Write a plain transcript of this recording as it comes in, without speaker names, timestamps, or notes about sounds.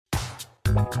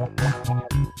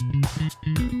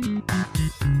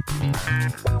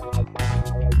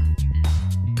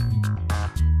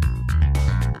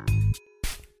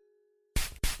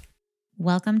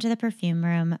Welcome to the perfume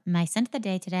room. My scent of the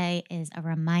day today is a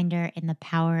reminder in the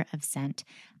power of scent.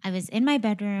 I was in my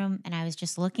bedroom and I was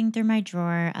just looking through my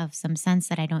drawer of some scents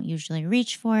that I don't usually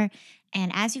reach for.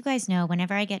 And as you guys know,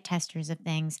 whenever I get testers of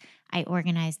things, I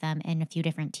organize them in a few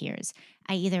different tiers.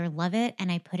 I either love it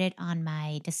and I put it on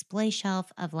my display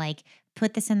shelf of like,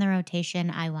 put this in the rotation,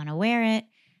 I want to wear it.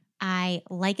 I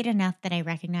like it enough that I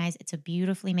recognize it's a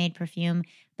beautifully made perfume,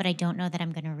 but I don't know that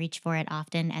I'm going to reach for it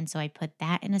often. And so I put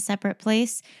that in a separate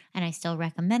place and I still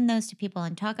recommend those to people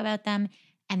and talk about them.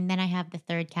 And then I have the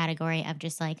third category of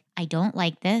just like, I don't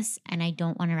like this and I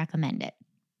don't want to recommend it.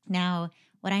 Now,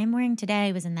 what I am wearing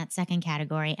today was in that second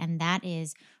category, and that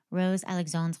is Rose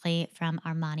Alexandre from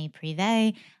Armani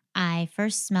Privé. I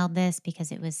first smelled this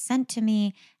because it was sent to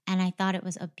me, and I thought it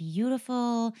was a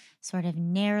beautiful, sort of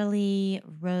narrowly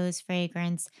rose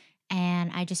fragrance. And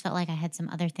I just felt like I had some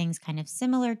other things kind of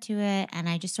similar to it. And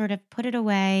I just sort of put it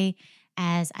away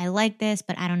as I like this,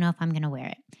 but I don't know if I'm going to wear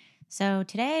it. So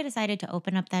today I decided to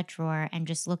open up that drawer and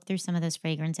just look through some of those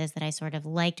fragrances that I sort of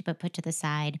liked but put to the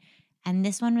side. And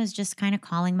this one was just kind of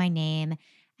calling my name.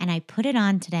 And I put it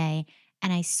on today.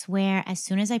 And I swear, as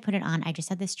soon as I put it on, I just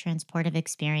had this transportive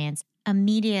experience.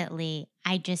 Immediately,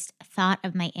 I just thought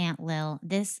of my Aunt Lil.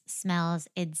 This smells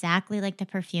exactly like the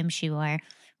perfume she wore,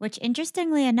 which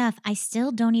interestingly enough, I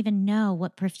still don't even know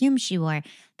what perfume she wore,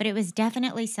 but it was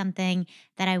definitely something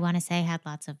that I want to say had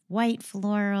lots of white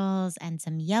florals and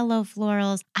some yellow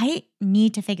florals. I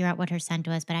need to figure out what her scent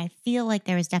was, but I feel like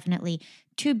there was definitely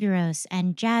tuberose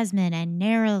and jasmine and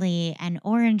neroli and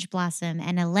orange blossom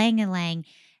and ylang ylang.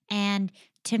 And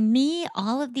to me,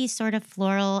 all of these sort of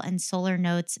floral and solar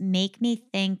notes make me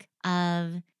think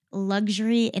of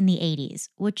luxury in the 80s,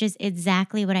 which is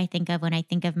exactly what I think of when I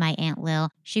think of my Aunt Lil.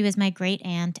 She was my great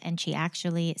aunt, and she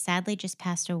actually sadly just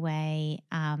passed away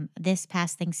this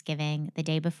past Thanksgiving, the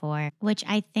day before, which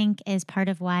I think is part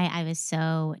of why I was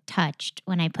so touched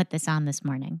when I put this on this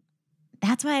morning.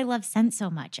 That's why I love scent so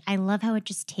much. I love how it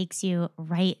just takes you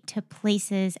right to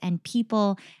places and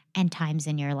people and times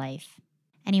in your life.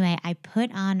 Anyway, I put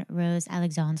on Rose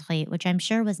Alexandre, which I'm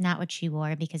sure was not what she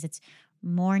wore because it's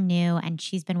more new and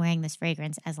she's been wearing this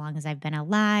fragrance as long as I've been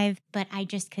alive, but I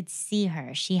just could see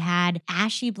her. She had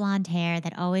ashy blonde hair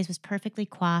that always was perfectly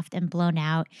coiffed and blown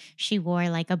out. She wore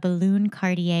like a balloon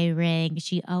Cartier ring.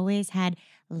 She always had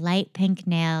light pink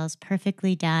nails,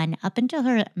 perfectly done. Up until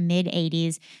her mid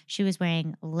 80s, she was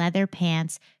wearing leather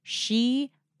pants. She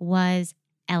was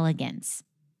elegance.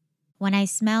 When I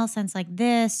smell scents like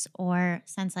this or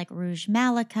scents like Rouge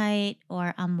Malachite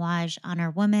or Amouage Honor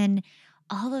Woman,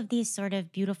 all of these sort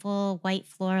of beautiful white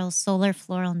floral, solar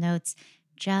floral notes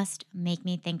just make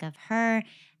me think of her.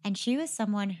 And she was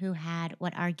someone who had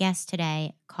what our guest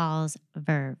today calls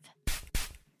verve.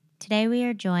 Today, we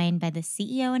are joined by the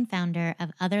CEO and founder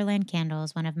of Otherland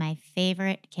Candles, one of my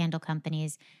favorite candle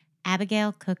companies,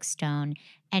 Abigail Cook-Stone,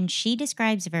 and she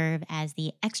describes verve as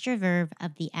the extra verve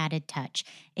of the added touch.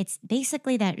 It's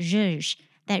basically that zhuzh,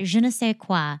 that je ne sais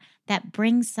quoi, that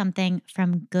brings something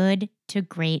from good to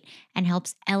great and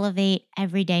helps elevate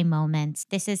everyday moments.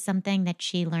 This is something that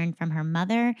she learned from her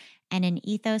mother and an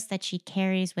ethos that she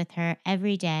carries with her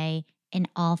every day in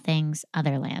all things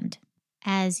Otherland.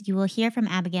 As you will hear from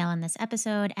Abigail in this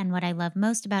episode, and what I love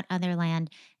most about Otherland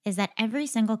is that every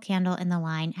single candle in the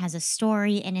line has a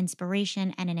story, an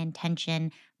inspiration, and an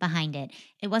intention behind it.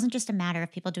 It wasn't just a matter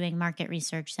of people doing market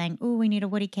research saying, "Ooh, we need a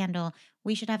woody candle.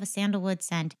 We should have a sandalwood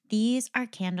scent." These are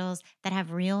candles that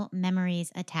have real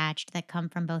memories attached that come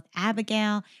from both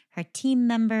Abigail, her team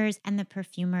members, and the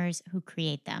perfumers who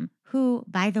create them, who,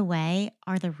 by the way,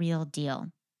 are the real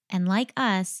deal. And like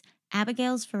us,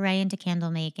 Abigail's foray into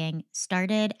candle making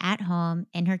started at home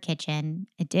in her kitchen.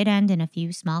 It did end in a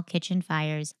few small kitchen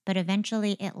fires, but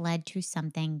eventually it led to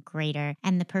something greater.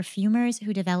 And the perfumers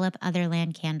who develop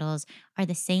Otherland candles are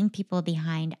the same people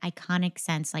behind iconic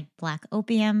scents like Black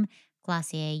Opium,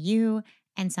 Glossier U,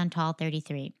 and Santal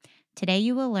 33. Today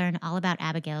you will learn all about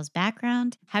Abigail's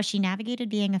background, how she navigated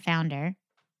being a founder,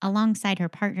 alongside her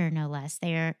partner no less.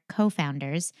 They are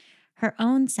co-founders, her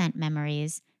own scent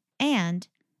memories, and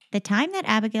the time that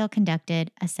Abigail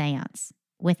conducted a seance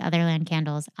with Otherland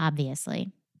Candles,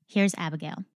 obviously. Here's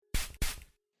Abigail.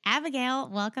 Abigail,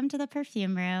 welcome to the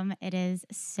perfume room. It is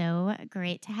so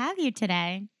great to have you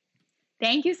today.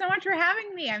 Thank you so much for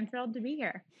having me. I'm thrilled to be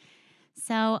here.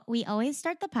 So, we always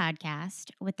start the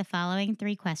podcast with the following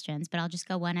 3 questions, but I'll just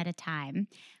go one at a time.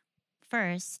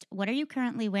 first, what are you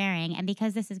currently wearing? And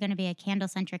because this is going to be a candle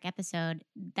centric episode,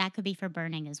 that could be for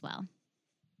burning as well.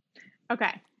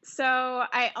 Okay. So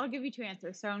I'll give you two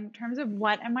answers. So in terms of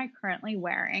what am I currently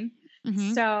wearing?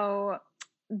 Mm-hmm. So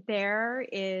there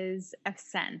is a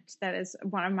scent that is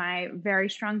one of my very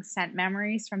strong scent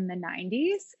memories from the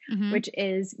 90s, Mm-hmm. which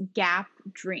is Gap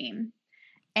Dream.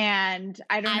 And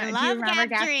I don't I know, do you love remember Gap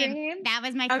Gap Dream. Dream? That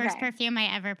was my first Okay. perfume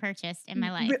I ever purchased in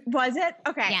my life. Was it?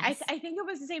 Okay. Yes. I think it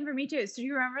was the same for me too. So do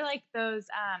you remember like those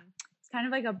it's kind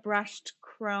of like a brushed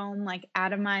chrome like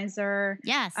atomizer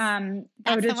Yes. eau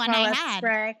That's de the one I toilette had.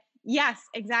 spray. Yes,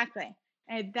 exactly.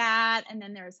 I had that, and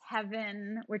then there's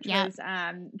Heaven, which Yep. was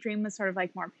Dream was sort of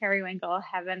like more periwinkle.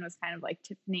 Heaven was kind of like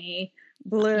Tiffany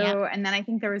blue, Yep. and then I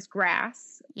think there was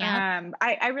Grass. Yep.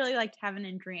 I really liked Heaven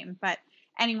and Dream, but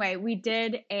anyway, we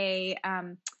did a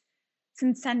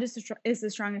since scent is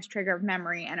the strongest trigger of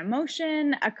memory and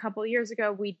emotion, a couple years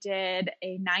ago, we did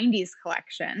a 90s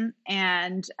collection.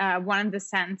 And one of the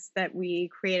scents that we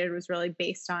created was really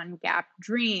based on Gap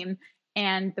Dream.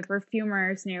 And the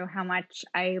perfumers knew how much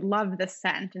I love the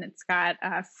scent. And it's got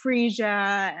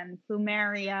freesia and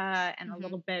plumeria and a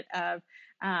little bit of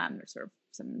sort of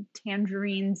some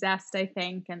tangerine zest, I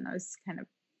think, and those kind of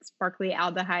sparkly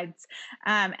aldehydes.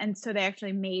 And so they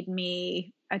actually made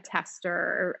me a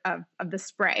tester of the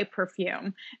spray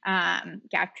perfume,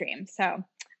 Gap Dream. So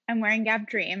I'm wearing Gap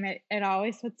Dream. It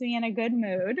always puts me in a good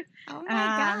mood. Oh my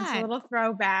God. It's a little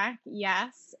throwback.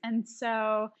 Yes.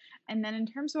 And then in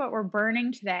terms of what we're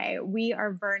burning today, we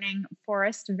are burning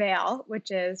Forest Vale,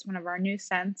 which is one of our new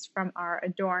scents from our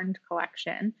Adorned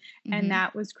collection. Mm-hmm. And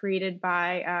that was created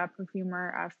by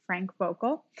perfumer Frank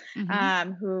Vocal,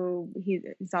 who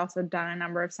he's also done a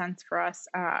number of scents for us.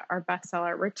 Our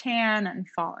bestseller Rattan and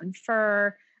Fallen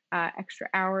Fur, Extra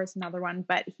Hours, another one.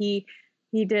 But he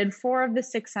did 4 of the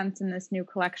 6 scents in this new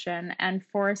collection, and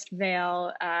Forest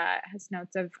Vale has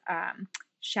notes of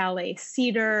chalet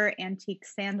cedar, antique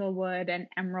sandalwood, and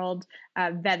emerald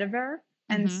vetiver.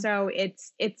 And so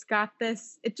it's got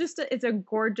this. It's a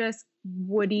gorgeous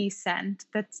woody scent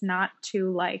that's not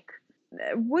too like.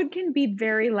 Wood can be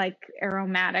very like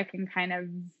aromatic and kind of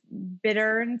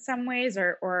bitter in some ways,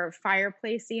 or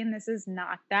fireplacey, and this is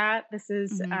not that. This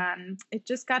is it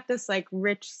just got this like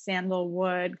rich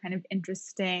sandalwood, kind of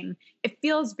interesting. It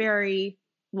feels very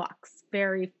luxe,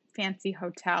 very fancy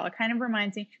hotel. It kind of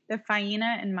reminds me the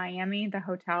Faena in Miami. The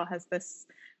hotel has this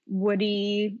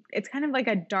woody. It's kind of like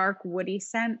a dark woody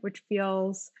scent, which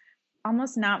feels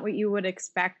almost not what you would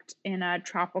expect in a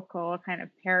tropical kind of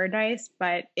paradise,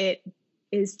 but it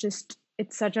is just,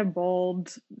 it's such a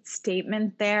bold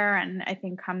statement there, and I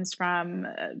think comes from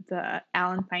the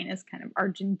Alan Fiennes kind of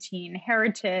Argentine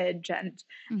heritage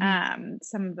and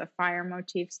some of the fire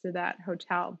motifs to that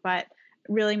hotel, but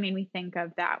really made me think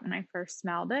of that when I first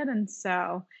smelled it. And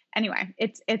so anyway,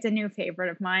 it's a new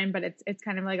favorite of mine, but it's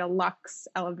kind of like a luxe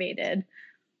elevated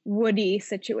woody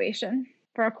situation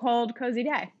for a cold, cozy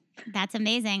day. That's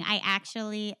amazing. I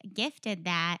actually gifted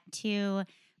that to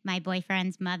my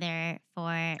boyfriend's mother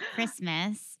for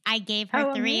Christmas. I gave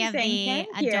her 3 of the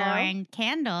Adorned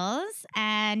candles.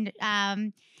 And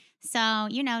so,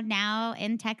 now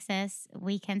in Texas,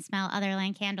 we can smell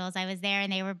Otherland candles. I was there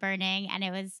and they were burning, and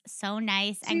it was so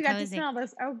nice So and you got cozy. to smell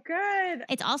this. Oh, good.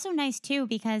 It's also nice too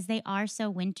because they are so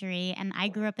wintry, and I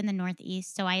grew up in the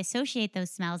Northeast, so I associate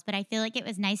those smells, but I feel like it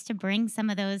was nice to bring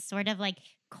some of those sort of like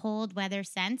cold weather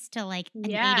scents to like an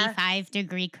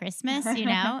 85-degree Christmas,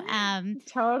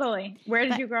 Totally. Where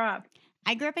did you grow up?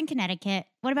 I grew up in Connecticut.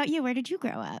 What about you? Where did you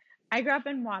grow up? I grew up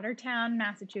in Watertown,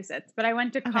 Massachusetts, but I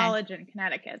went to college in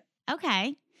Connecticut.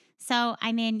 Okay. So,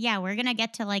 I mean, yeah, we're going to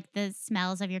get to like the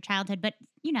smells of your childhood, but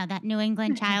that New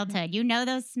England childhood,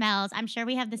 those smells. I'm sure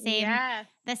we have the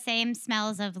same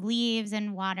smells of leaves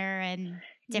and water and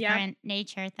different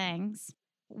nature things.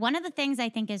 One of the things I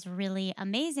think is really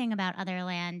amazing about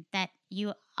Otherland that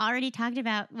you already talked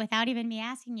about without even me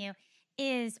asking you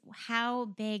is how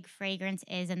big fragrance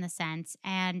is in the scents.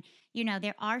 And,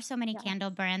 there are so many candle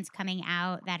brands coming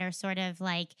out that are sort of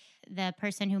like the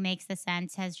person who makes the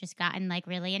scents has just gotten like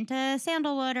really into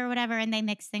sandalwood or whatever, and they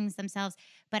mix things themselves.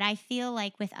 But I feel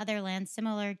like with Otherland,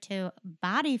 similar to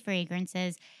body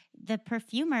fragrances, the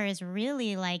perfumer is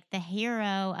really like the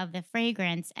hero of the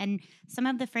fragrance. And some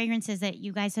of the fragrances that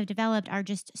you guys have developed are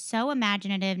just so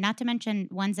imaginative, not to mention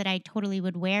ones that I totally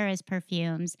would wear as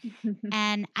perfumes.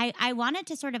 And I wanted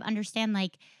to sort of understand,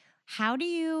 like, how do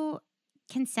you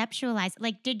conceptualize,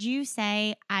 like, did you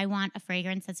say, I want a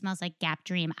fragrance that smells like Gap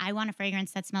Dream? I want a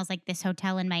fragrance that smells like this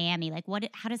hotel in Miami. Like,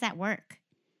 how does that work?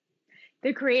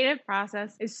 The creative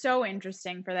process is so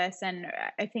interesting for this. And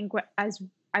I think as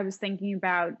I was thinking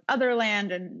about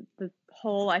Otherland and the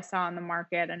hole I saw in the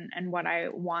market and what I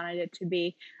wanted it to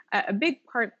be. A big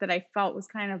part that I felt was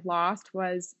kind of lost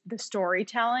was the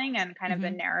storytelling and kind of the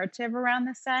Hmm. narrative around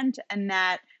the scent, and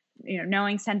that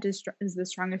knowing scent is the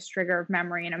strongest trigger of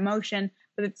memory and emotion.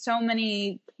 But it's so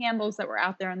many candles that were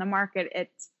out there in the market.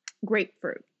 It's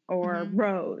grapefruit or Hmm.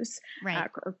 rose Right.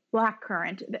 or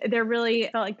blackcurrant. There really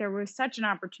felt like there was such an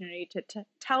opportunity to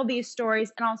tell these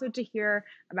stories, and also to hear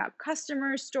about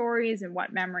customer stories and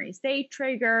what memories they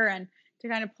trigger, and to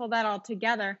kind of pull that all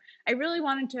together. I really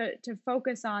wanted to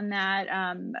focus on that,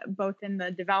 both in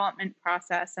the development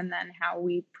process and then how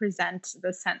we present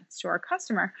the scents to our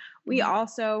customer. We Hmm.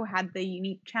 also had the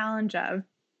unique challenge of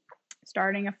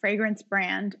starting a fragrance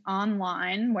brand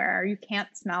online where you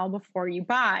can't smell before you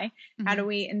buy. How Hmm. do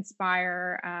we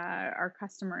inspire our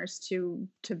customers to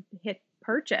hit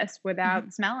purchase Hmm.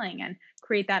 without smelling, and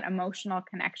create that emotional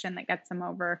connection that gets them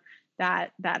over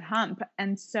that hump?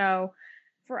 And so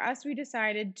for us, we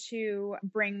decided to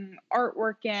bring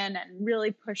artwork in and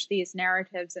really push these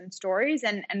narratives and stories.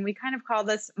 And we kind of call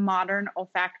this modern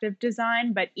olfactive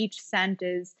design, but each scent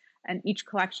is, and each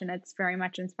collection, it's very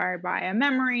much inspired by a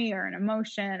memory or an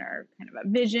emotion or kind of a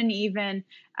vision, even.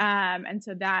 And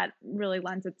so that really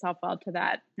lends itself well to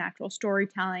that natural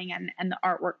storytelling and the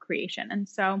artwork creation. And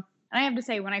so, and I have to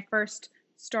say, when I first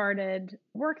started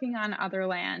working on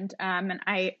Otherland, and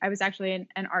I was actually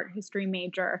an art history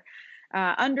major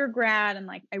undergrad, and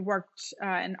like I worked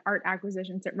in art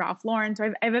acquisitions at Ralph Lauren, so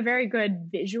I have a very good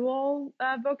visual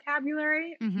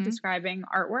vocabulary Hmm. describing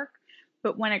artwork.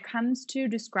 But when it comes to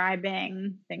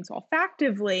describing things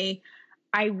olfactively,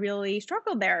 I really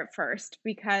struggled there at first,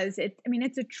 because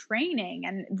it's a training,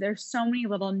 and there's so many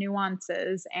little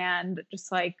nuances, and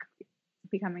just like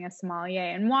becoming a sommelier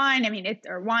in wine,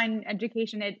 or wine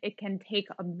education, it can take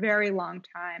a very long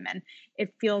time, and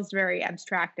it feels very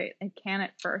abstract. It can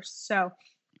at first. So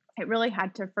I really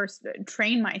had to first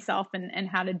train myself in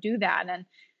how to do that. And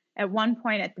at one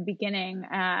point at the beginning,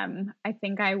 I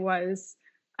think I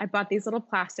bought these little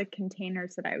plastic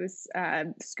containers that I was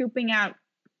scooping out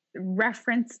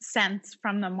reference scents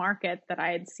from the market that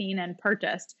I had seen and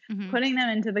purchased, Hmm. putting them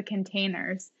into the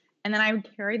containers, and then I would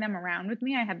carry them around with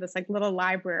me. I had this like little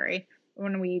library.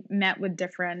 When we met with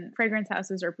different fragrance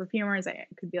houses or perfumers, I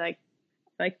could be like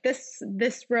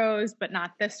this rose, but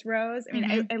not this rose. Hmm.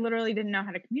 I literally didn't know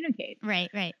how to communicate. Right.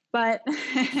 Right. But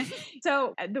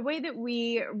so the way that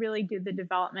we really do the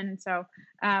development, so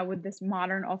with this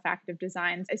modern olfactive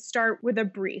designs, I start with a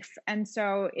brief. And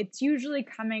so it's usually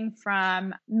coming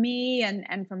from me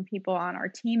and from people on our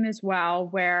team as well,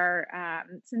 where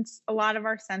since a lot of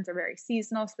our scents are very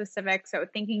seasonal specific, so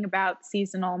thinking about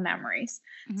seasonal memories.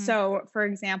 Hmm. So, for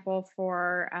example,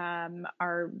 for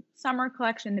our summer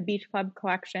collection, the Beach Club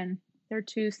collection, there are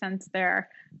two scents there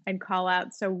I'd call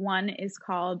out. So one is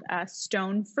called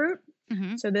Stone Fruit.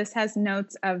 Hmm. So this has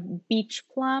notes of beach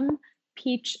plum,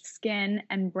 peach skin,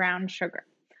 and brown sugar.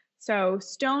 So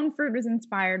Stone Fruit was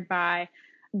inspired by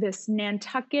this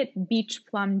Nantucket beach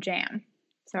plum jam.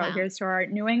 So Wow. here's to our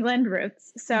New England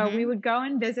roots. So we Hmm. would go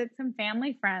and visit some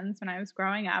family friends when I was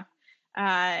growing up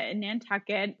in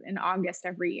Nantucket in August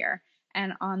every year.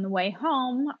 And on the way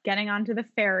home, getting onto the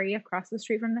ferry across the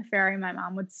street from the ferry, my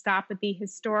mom would stop at the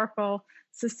Historical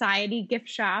Society gift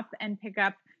shop and pick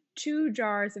up 2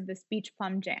 jars of this beach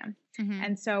plum jam. Hmm.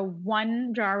 And so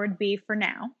one jar would be for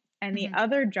now, and the Hmm.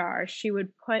 other jar she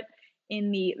would put in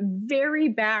the very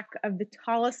back of the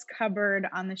tallest cupboard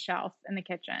on the shelf in the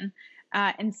kitchen,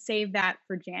 and save that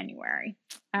for January,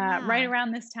 right Wow.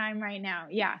 around this time right now.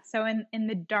 Yeah. So in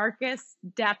the darkest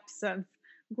depths of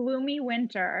gloomy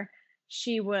winter,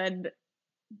 she would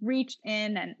reach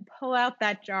in and pull out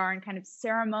that jar and kind of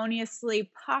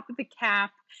ceremoniously pop the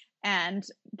cap and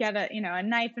get a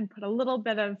knife and put a little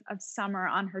bit of summer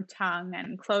on her tongue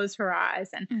and close her eyes.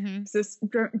 And Hmm. it's this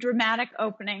dramatic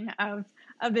opening of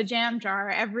the jam jar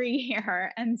every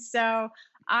year. And so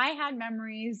I had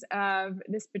memories of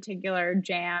this particular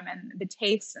jam and the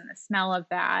taste and the smell of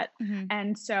that. Hmm.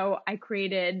 And so I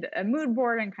created a mood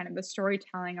board and kind of the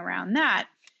storytelling around that.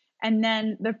 And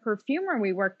then the perfumer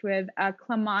we worked with,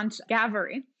 Clement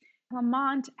Gavory,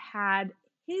 Clement had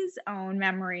his own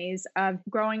memories of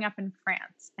growing up in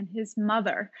France and his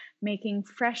mother making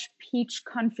fresh peach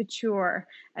confiture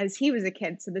as he was a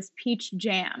kid. So, this peach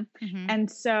jam. Hmm.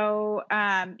 And so,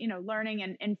 learning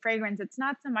in fragrance, it's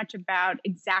not so much about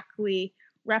exactly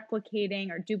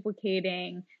replicating or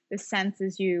duplicating the sense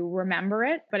as you remember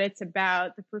it, but it's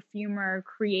about the perfumer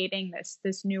creating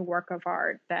this new work of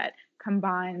art that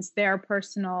combines their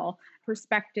personal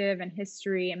perspective and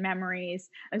history and memories,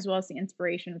 as well as the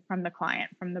inspiration from the client,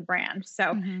 from the brand.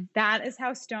 So Hmm. that is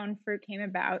how Stone Fruit came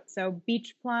about. So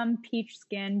beach plum, peach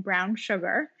skin, brown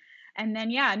sugar. And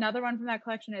then, yeah, another one from that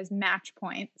collection is Match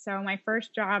Point. So my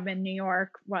first job in New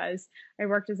York was I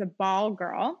worked as a ball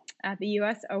girl at the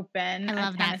US Open, I a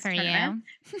love that tennis for tournament.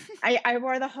 you. I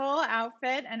wore the whole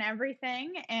outfit and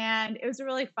everything. And it was a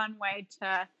really fun way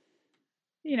to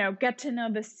get to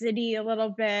know the city a little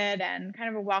bit and kind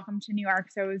of a welcome to New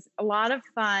York. So it was a lot of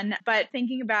fun. But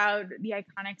thinking about the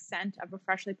iconic scent of a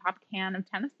freshly popped can of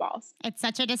tennis balls, It's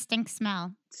such a distinct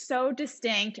smell. so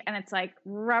distinct, and it's like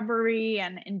rubbery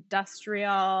and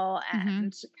industrial Hmm.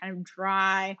 and kind of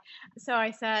dry. So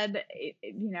I said,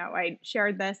 I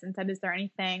shared this and said, is there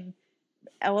anything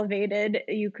elevated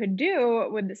you could do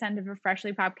with the scent of a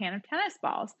freshly popped can of tennis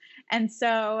balls? And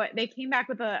so they came back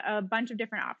with a bunch of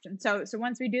different options. So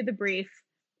once we do the brief,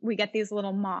 we get these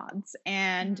little mods,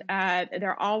 and Hmm.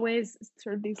 they're always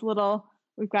sort of these little.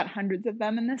 We've got hundreds of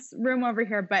them in this room over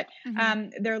here, but Hmm.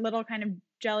 they're little kind of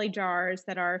jelly jars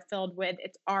that are filled with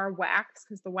it's our wax,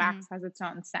 because the Hmm. wax has its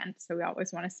own scent. So we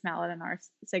always want to smell it in our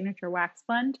signature wax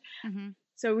blend. Hmm.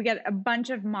 So we get a bunch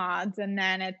of mods, and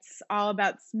then it's all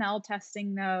about smell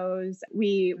testing those.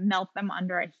 We melt them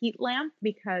under a heat lamp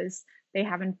because they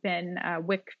haven't been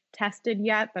wick tested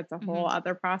yet. That's a whole Hmm.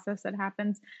 other process that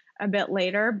happens a bit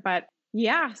later. But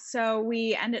yeah, so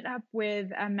we ended up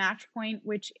with a Match Point,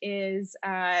 which is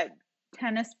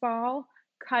tennis ball,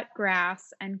 cut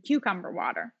grass, and cucumber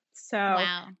water. So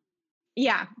Wow.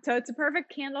 yeah, so it's a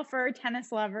perfect candle for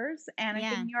tennis lovers, and I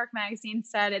think Yeah, New York Magazine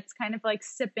said it's kind of like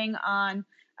sipping on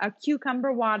a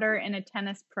cucumber water in a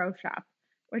tennis pro shop,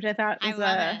 which I thought I was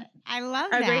love it. I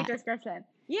love a great that. description.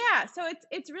 Yeah, so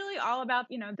it's really all about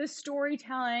the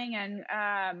storytelling,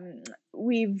 and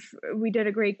we did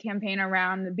a great campaign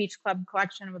around the Beach Club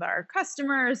collection with our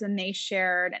customers, and they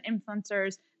shared, and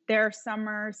influencers, their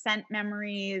summer scent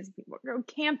memories. People go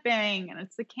camping, and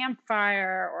it's the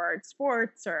campfire, or it's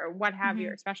sports, or what have you,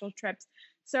 Hmm. or special trips.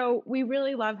 So we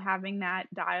really love having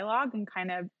that dialogue and kind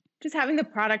of just having the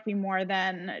product be more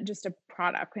than just a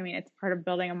product. I mean, it's part of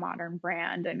building a modern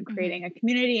brand and Hmm. creating a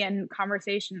community and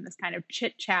conversation, this kind of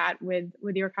chit chat with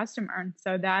your customer. And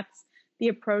so that's the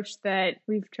approach that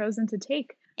we've chosen to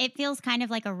take. It feels kind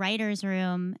of like a writer's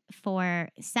room for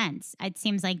scents. It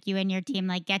seems like you and your team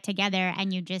like get together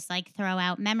and you just like throw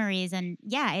out memories. And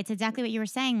yeah, it's exactly what you were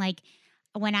saying. Like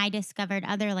when I discovered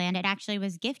Otherland, it actually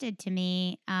was gifted to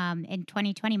me in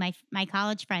 2020. My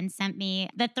college friends sent me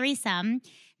the threesome.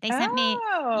 They sent me,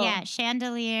 Oh, yeah,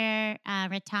 chandelier,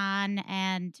 rattan,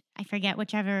 and I forget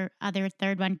whichever other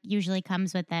third one usually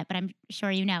comes with it, but I'm sure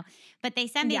you know. But they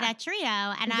sent me yeah. that trio,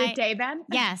 and Is it Daybed?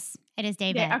 yes, it is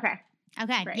Yeah. David. Okay.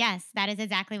 Okay, Great. yes, that is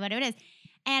exactly what it is.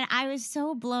 And I was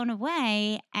so blown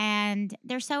away, and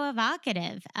they're so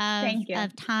evocative Thank you.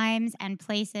 of times and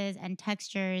places and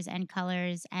textures and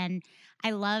colors. And I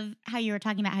love how you were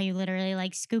talking about how you literally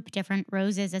like scoop different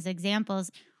roses as examples.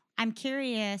 I'm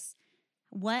curious,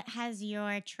 what has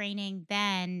your training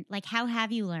been like? How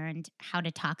have you learned how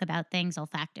to talk about things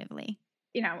olfactively?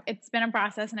 It's been a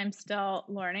process, and I'm still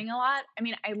learning a lot. I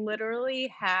mean, I literally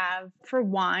have, for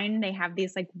wine, they have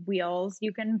these like wheels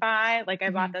you can buy. Like I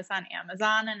Hmm. bought this on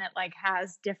Amazon, and it like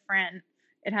has different,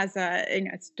 it has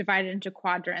it's divided into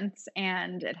quadrants,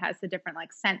 and it has the different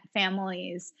like scent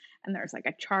families, and there's like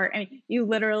a chart. I mean, you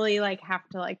literally like have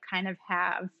to like kind of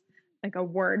have like a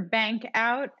word bank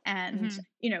out, and Hmm.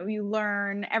 you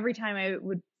learn every time I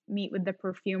would meet with the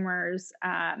perfumers.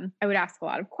 I would ask a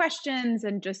lot of questions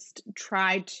and just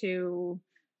try to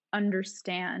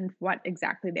understand what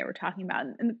exactly they were talking about.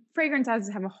 And fragrance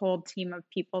houses have a whole team of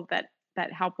people that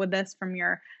help with this, from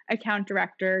your account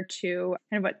director to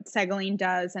kind of what Segaline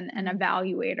does, and an Hmm.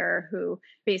 evaluator who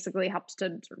basically helps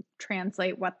to sort of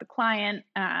translate what the client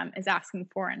is asking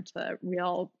for into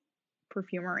real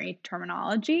perfumery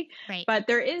terminology. Right. But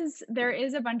there is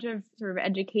a bunch of sort of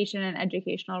education and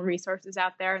educational resources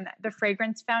out there, and the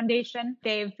Fragrance Foundation,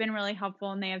 they've been really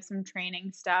helpful, and they have some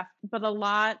training stuff, but a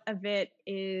lot of it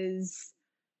is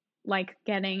like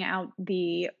getting out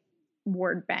the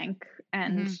word bank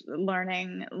and Hmm.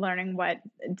 learning what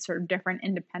sort of different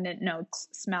independent notes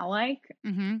smell like,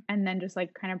 Hmm. and then just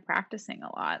like kind of practicing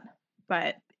a lot.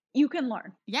 But you can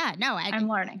learn. Yeah, no, I'm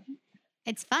learning.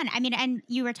 it's fun. I mean, and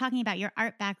you were talking about your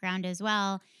art background as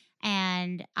well.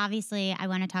 And obviously, I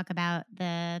want to talk about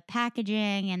the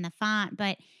packaging and the font,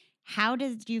 but how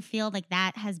did you feel like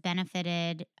that has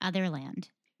benefited Otherland?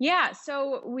 Yeah,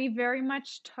 so we very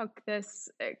much took this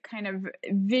kind of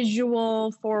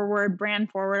visual forward, brand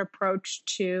forward approach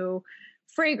to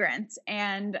fragrance.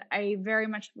 And I very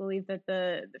much believe that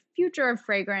the future of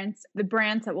fragrance, the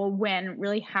brands that will win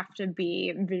really have to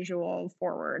be visual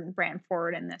forward, brand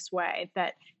forward in this way,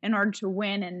 that in order to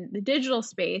win in the digital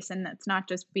space, and that's not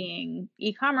just being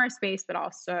e-commerce space, but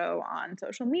also on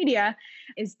social media,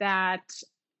 is that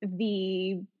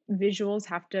the visuals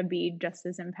have to be just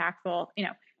as impactful.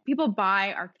 People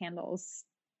buy our candles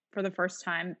for the first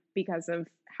time because of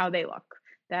how they look,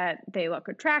 that they look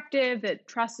attractive, that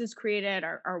trust is created,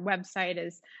 our website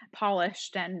is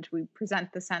polished, and we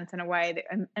present the scents in a way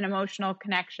that an emotional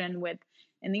connection with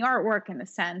in the artwork and the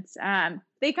scents.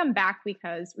 They come back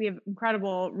because we have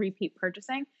incredible repeat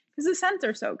purchasing because the scents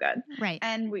are so good. Right.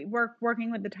 And we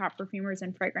working with the top perfumers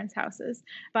and fragrance houses,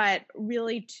 but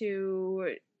really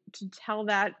to tell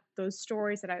those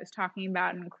stories that I was talking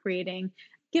about and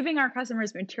giving our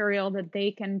customers material that they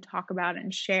can talk about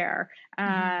and share.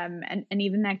 And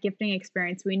even that gifting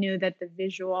experience, we knew that the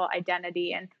visual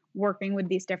identity and working with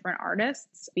these different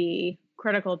artists be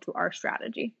critical to our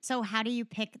strategy. So how do you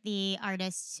pick the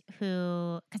artists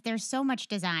because there's so much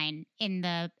design in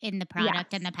the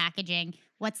product and the packaging.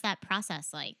 What's that process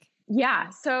like? Yeah.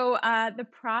 So the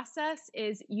process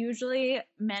is usually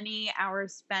many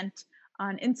hours spent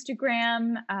on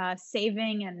Instagram,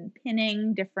 saving and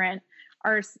pinning different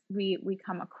artists we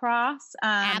come across.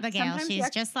 Abigail, she's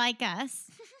just like us.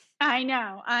 I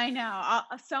know.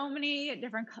 So many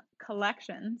different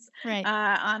collections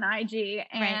on IG.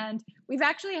 And we've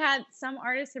actually had some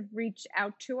artists have reached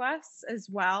out to us as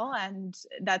well. And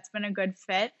that's been a good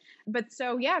fit. But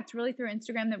so, yeah, it's really through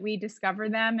Instagram that we discover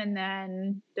them, and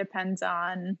then depends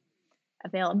on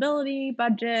availability,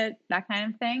 budget, that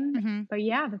kind of thing. But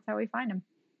yeah, that's how we find them.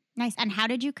 Nice. And how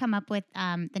did you come up with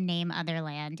the name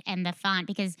Otherland and the font?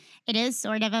 Because it is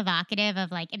sort of evocative of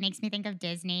it makes me think of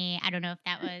Disney. I don't know if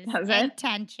that was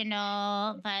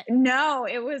intentional, but no,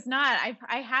 it was not.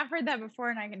 I have heard that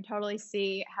before, and I can totally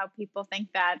see how people think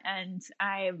that, and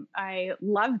I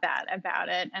love that about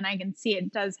it, and I can see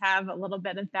it does have a little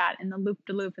bit of that in the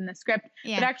loop-de-loop in the script.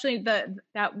 Yeah. But actually,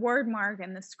 that word mark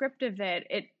and the script of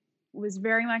it was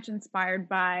very much inspired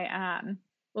by.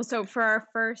 So for our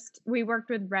first, we worked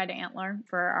with Red Antler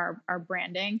for our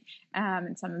branding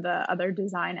and some of the other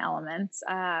design elements.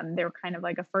 They were kind of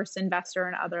like a first investor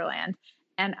in Otherland.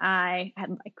 And I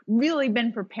had really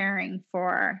been preparing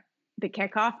for the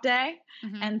kickoff day.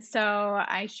 And so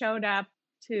I showed up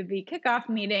to the kickoff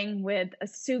meeting with a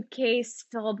suitcase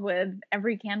filled with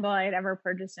every candle I'd ever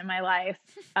purchased in my life,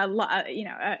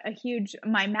 a huge,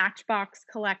 my Matchbox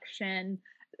collection,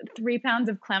 3 pounds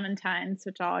of clementines,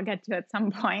 which I'll get to at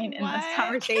some point in this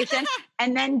conversation,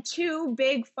 and then 2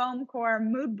 big foam core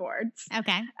mood boards.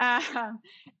 Okay.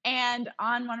 And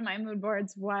on one of my mood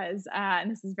boards was, and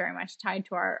this is very much tied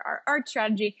to our art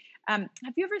strategy. Have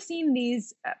you ever seen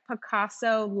these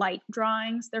Picasso light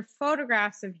drawings? They're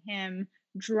photographs of him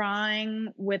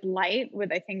drawing with light,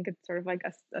 with I think it's sort of like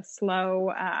a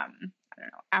slow I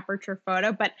don't know, aperture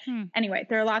photo. But anyway,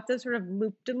 there are lots of sort of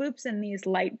loop-de-loops in these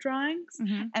light drawings.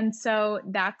 And so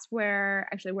that's where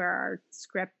our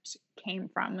script came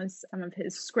from, was some of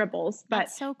his scribbles. But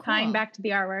that's so cool. Tying back to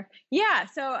the artwork. Yeah,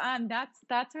 so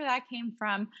that's where that came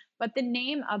from. But the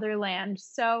name Otherland.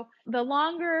 So the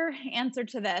longer answer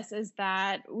to this is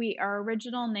that our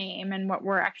original name and what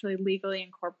we're actually legally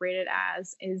incorporated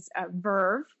as is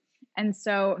Verve. And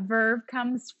so Verve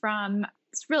comes from,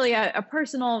 it's really a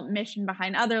personal mission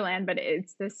behind Otherland, but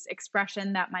it's this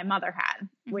expression that my mother had,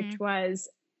 which was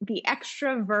the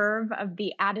extra verve of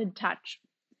the added touch.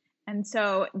 And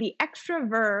so the extra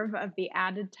verve of the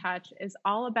added touch is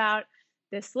all about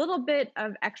this little bit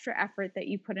of extra effort that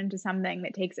you put into something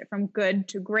that takes it from good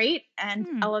to great and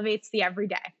elevates the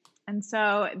everyday. And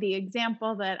so the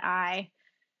example that I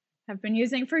have been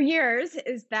using for years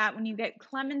is that when you get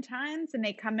clementines and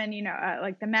they come in,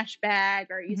 like the mesh bag,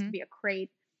 or it used to be a crate,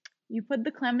 you put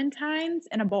the clementines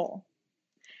in a bowl.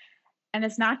 And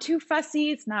it's not too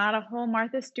fussy. It's not a whole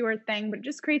Martha Stewart thing, but it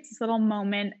just creates this little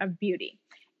moment of beauty.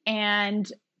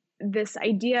 And this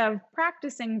idea of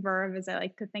practicing Verve, as I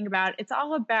like to think about, it's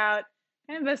all about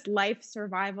kind of this life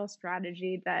survival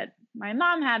strategy that my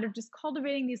mom had of just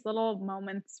cultivating these little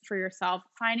moments for yourself,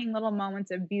 finding little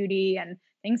moments of beauty and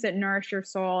things that nourish your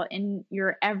soul in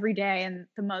your everyday and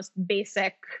the most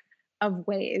basic of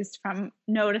ways, from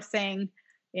noticing,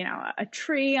 a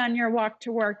tree on your walk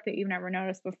to work that you've never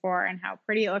noticed before and how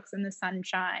pretty it looks in the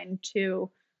sunshine, to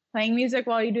playing music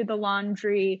while you do the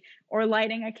laundry, or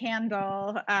lighting a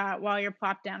candle while you're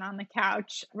plopped down on the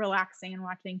couch, relaxing and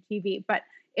watching TV. But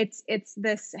it's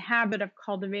this habit of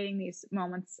cultivating these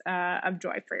moments of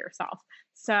joy for yourself.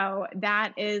 So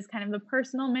that is kind of the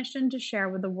personal mission to share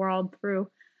with the world through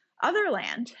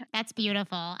Otherland. That's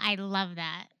beautiful. I love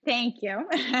that. Thank you.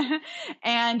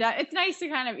 And it's nice to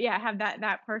kind of, have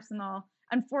that personal.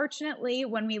 Unfortunately,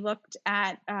 when we looked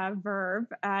at Verve,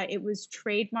 it was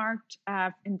trademarked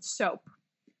in soap,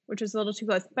 which was a little too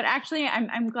close. But actually,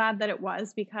 I'm glad that it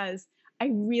was, because I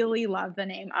really love the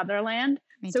name Otherland.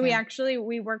 Me So too.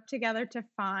 we worked together to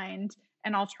find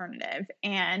an alternative.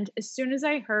 And as soon as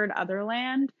I heard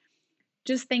Otherland,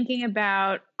 just thinking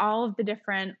about all of the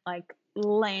different like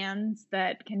lands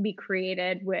that can be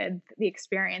created with the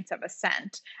experience of a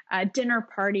scent, dinner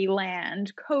party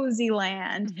land, cozy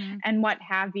land, Mm-hmm. and what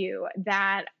have you,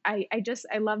 that I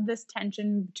love this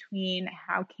tension between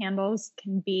how candles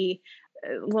can be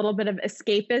a little bit of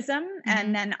escapism,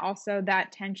 and then also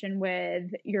that tension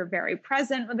with you're very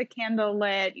present with a candle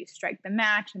lit, you strike the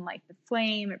match and light the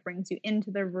flame, it brings you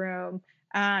into the room.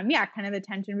 Kind of the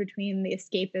tension between the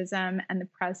escapism and the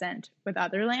present with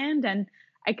Otherland. And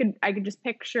I could just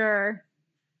picture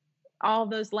all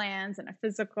those lands in a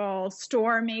physical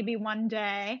store maybe one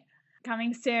day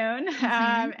coming soon.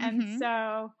 And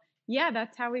so,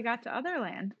 that's how we got to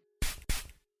Otherland.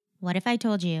 What if I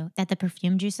told you that the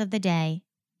perfume juice of the day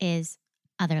is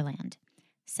Otherland?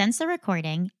 Since the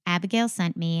recording, Abigail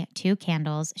sent me 2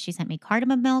 candles. She sent me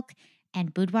Cardamom Milk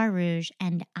and Boudoir Rouge,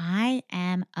 and I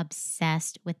am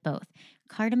obsessed with both.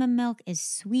 Cardamom Milk is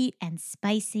sweet and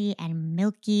spicy and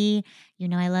milky. You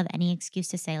know I love any excuse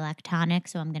to say lactonic,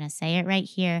 so I'm going to say it right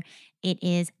here. It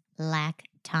is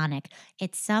lactonic.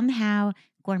 It's somehow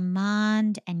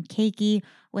gourmand and cakey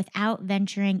without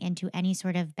venturing into any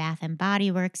sort of Bath and Body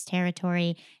Works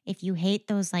territory. If you hate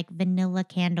those like vanilla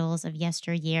candles of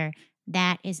yesteryear,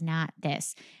 that is not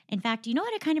this. In fact, you know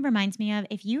what it kind of reminds me of?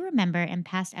 If you remember in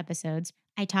past episodes,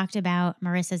 I talked about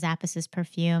Marissa Zappa's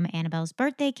perfume, Annabelle's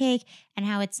Birthday Cake, and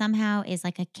how it somehow is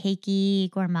like a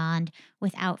cakey gourmand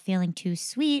without feeling too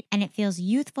sweet. And it feels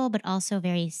youthful, but also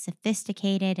very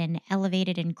sophisticated and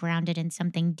elevated and grounded in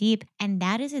something deep. And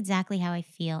that is exactly how I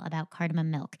feel about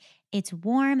Cardamom Milk. It's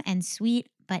warm and sweet,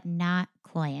 but not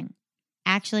cloying.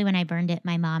 Actually, when I burned it,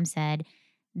 my mom said,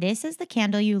 "This is the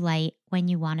candle you light when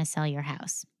you want to sell your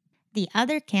house." The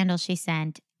other candle she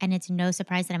sent, and it's no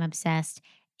surprise that I'm obsessed,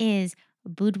 is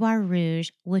Boudoir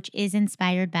Rouge, which is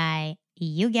inspired by,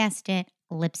 you guessed it,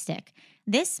 lipstick.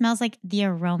 This smells like the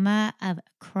aroma of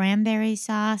cranberry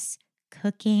sauce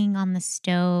cooking on the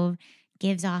stove,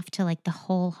 gives off to like the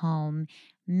whole home,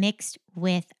 mixed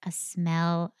with a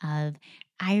smell of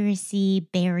irisy,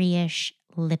 berryish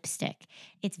lipstick.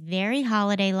 It's very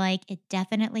holiday like. It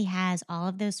definitely has all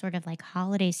of those sort of like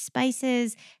holiday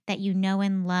spices that you know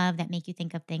and love that make you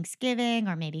think of Thanksgiving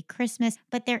or maybe Christmas,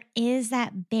 but there is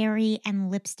that berry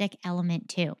and lipstick element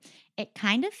too. It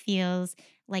kind of feels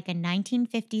like a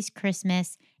 1950s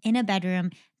Christmas in a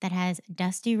bedroom that has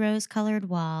dusty rose colored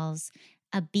walls,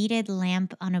 a beaded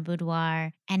lamp on a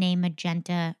boudoir, and a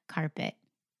magenta carpet.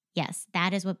 Yes,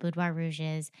 that is what Boudoir Rouge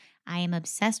is. I am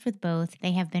obsessed with both.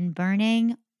 They have been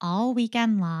burning all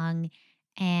weekend long,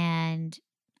 and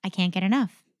I can't get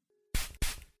enough.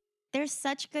 There's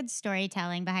such good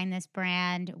storytelling behind this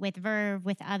brand with Verve,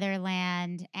 with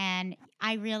Otherland, and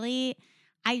I really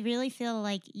feel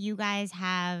like you guys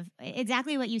have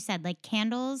exactly what you said. Like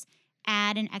candles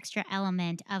add an extra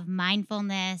element of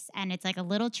mindfulness, and it's like a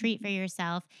little treat for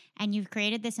yourself. And you've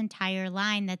created this entire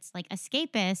line that's like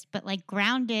escapist, but like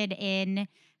grounded in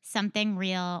something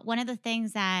real. One of the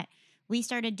things that we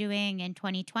started doing in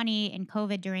 2020 in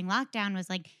COVID during lockdown was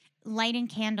like lighting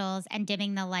candles and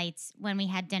dimming the lights when we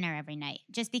had dinner every night.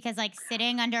 Just because like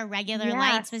sitting under regular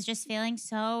lights was just feeling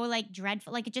so like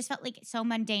dreadful. Like it just felt like so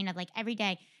mundane of like every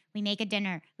day we make a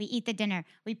dinner, we eat the dinner,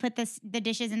 we put the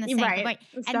dishes in the sink. Right.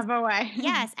 Stuff away.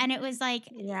 Yes. And it was like,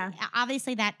 Yeah.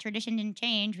 obviously that tradition didn't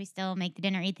change. We still make the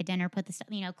dinner, eat the dinner, put the stuff,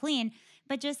 clean.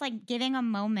 But just like giving a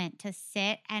moment to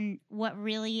sit. And what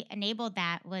really enabled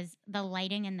that was the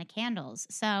lighting and the candles.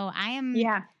 So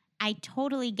I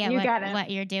totally get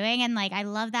what you're doing. And like, I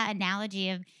love that analogy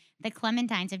of the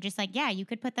clementines of just like, yeah, you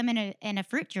could put them in a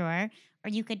fruit drawer or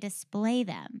you could display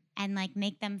them and like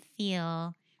make them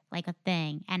feel like a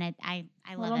thing. And I love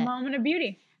it. A little moment of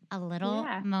beauty. A little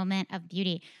moment of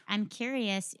beauty. I'm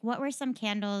curious, what were some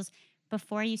candles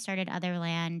before you started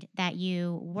Otherland that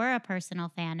you were a personal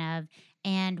fan of?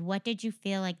 And what did you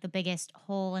feel like the biggest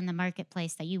hole in the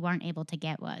marketplace that you weren't able to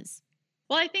get was?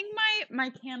 Well, I think my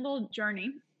candle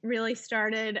journey really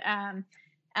started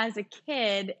as a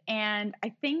kid. And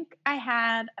I think I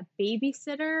had a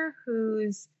babysitter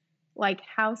whose like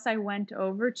house I went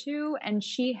over to, and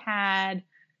she had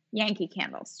Yankee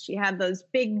candles. She had those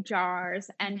big jars,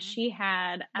 and she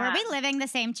had. Were we living the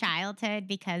same childhood?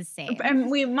 Because same. And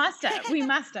we must have.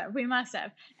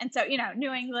 And so,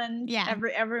 New England,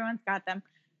 everyone's got them.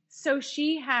 So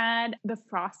she had the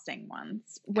frosting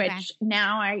ones, which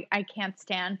now I can't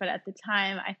stand, but at the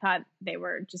time I thought they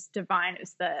were just divine. It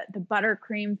was the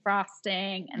buttercream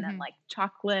frosting, and then like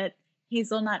chocolate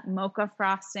hazelnut mocha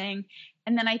frosting.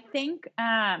 And then I think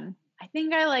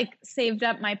I like saved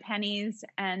up my pennies,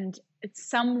 and it's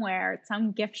somewhere at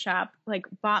some gift shop, like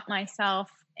bought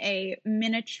myself a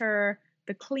miniature,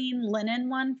 the clean linen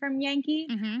one from Yankee.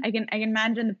 I can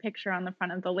imagine the picture on the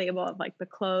front of the label of like the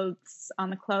clothes on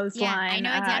the clothesline.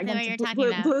 Yeah, I know exactly what you're talking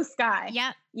about. Blue sky.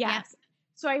 Yep. Yes. Yep.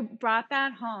 So I brought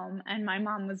that home, and my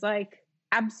mom was like,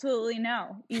 absolutely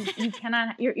no. You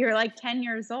cannot. You're like 10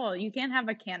 years old. You can't have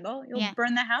a candle. You'll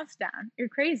burn the house down. You're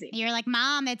crazy. You're like,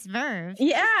 Mom, it's Verve.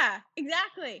 Yeah,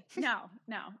 exactly. No.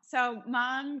 So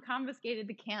Mom confiscated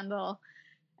the candle.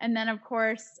 And then, of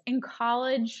course, in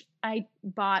college, I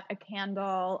bought a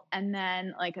candle, and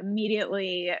then like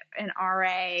immediately an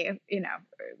RA,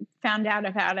 found out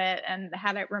about it and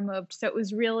had it removed. So it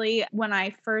was really when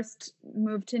I first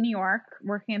moved to New York,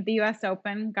 working at the US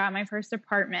Open, got my first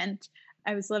apartment.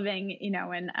 I was living, in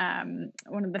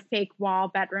one of the fake wall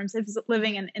bedrooms. I was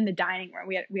living in the dining room.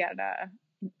 We had a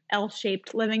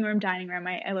L-shaped living room, dining room.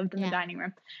 I lived in the dining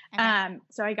room. Okay.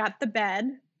 So I got the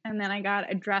bed, and then I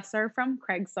got a dresser from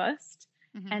Craigslist,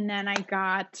 and then I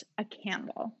got a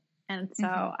candle. And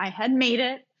so I had made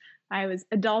it. I was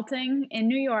adulting in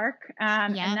New York,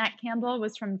 and that candle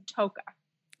was from Toka.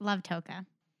 Love Toka.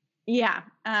 Yeah.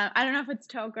 I don't know if it's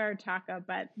Toka or Taka,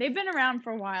 but they've been around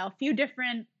for a while. A few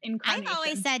different incarnations. I've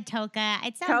always said Toka.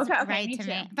 It sounds right to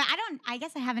me. But I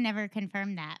guess I haven't ever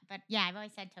confirmed that. But yeah, I've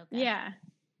always said Toka. Yeah.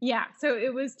 Yeah. So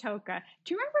it was Toka.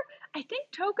 Do you remember? I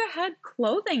think Toka had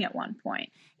clothing at one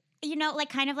point. Like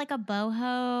kind of like a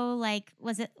boho. Like,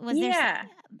 was there?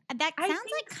 That sounds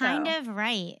like kind of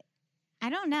right. I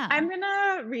don't know. I'm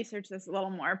gonna research this a little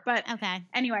more, but okay.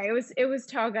 Anyway, it was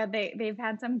Toga. They've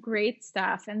had some great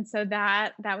stuff, and so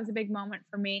that was a big moment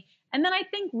for me. And then I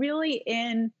think really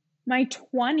in my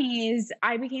 20s,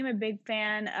 I became a big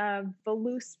fan of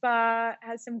Voluspa.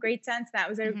 Has some great scents. That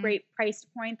was a great price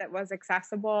point that was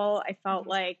accessible. I felt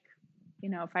like,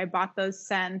 if I bought those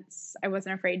scents, I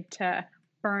wasn't afraid to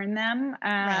burn them.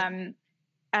 Right.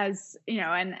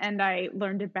 And I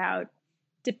learned about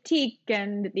Diptyque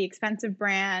and the expensive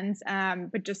brands,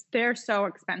 but just they're so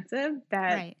expensive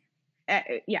that,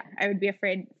 I would be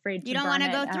afraid to You don't want to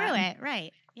go through it,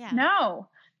 right? Yeah. No.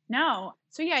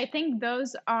 So I think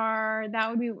that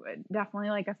would be definitely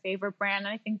like a favorite brand.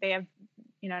 I think they have,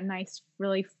 nice,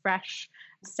 really fresh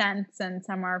scents, and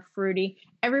some are fruity.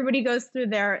 Everybody goes through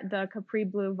the Capri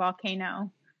Blue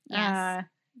Volcano. Yes.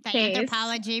 The phase.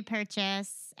 Anthropology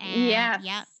purchase. And, yes.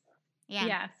 Yep. Yeah.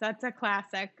 Yes, that's a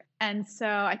classic. And so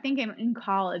I think in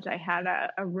college I had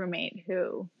a roommate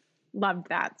who loved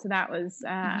that. So that was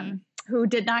who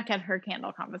did not get her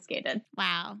candle confiscated.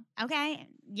 Wow. Okay.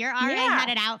 You're already had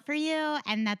it out for you,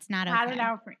 and that's not okay. Had it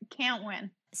out for you. Can't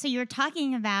win. So you were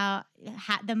talking about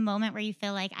the moment where you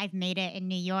feel like I've made it in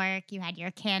New York. You had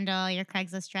your candle, your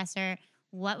Craigslist dresser.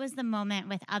 What was the moment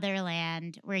with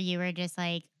Otherland where you were just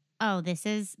like, oh, this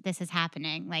is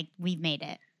happening. Like, we've made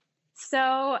it.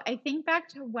 So I think back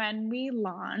to when we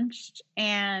launched,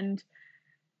 and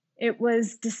it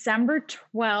was December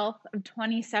 12th of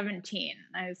 2017.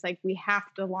 I was like, we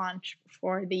have to launch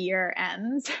before the year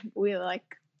ends.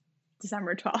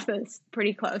 December 12th is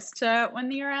pretty close to when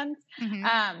the year ends.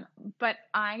 But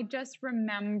I just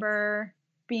remember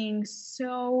being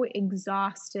so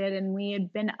exhausted, and we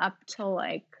had been up till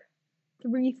like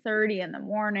 3:30 in the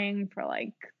morning for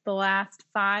like the last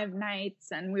 5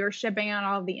 nights, and we were shipping out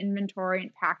all the inventory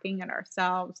and packing it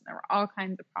ourselves. And there were all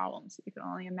kinds of problems you can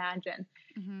only imagine.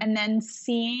 And then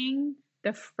seeing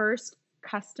the first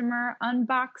customer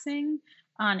unboxing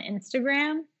on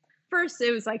Instagram. First,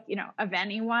 it was like, of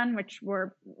anyone, which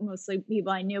were mostly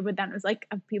people I knew, but then it was like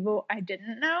of people I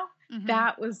didn't know.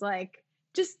 That was like,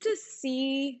 just to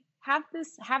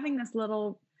having this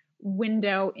little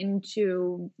window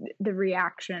into the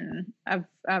reaction of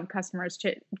customers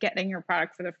to getting your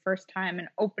product for the first time, and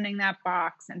opening that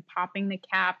box and popping the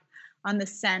cap on the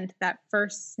scent, that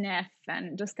first sniff,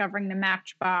 and discovering the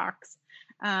Matchbox,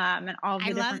 and all the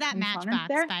different components. I love that Matchbox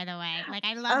there. By the way. Like,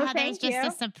 I love how there's just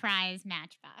a surprise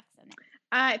Matchbox in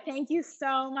it. Thank you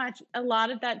so much. A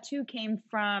lot of that too came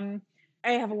from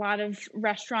I have a lot of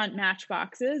restaurant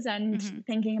matchboxes and Mm-hmm.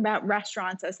 thinking about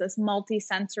restaurants as this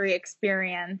multi-sensory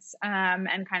experience,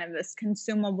 and kind of this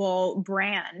consumable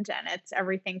brand. And it's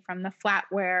everything from the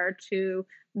flatware to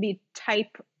the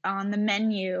type on the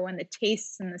menu and the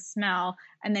tastes and the smell.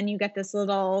 And then you get this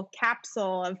little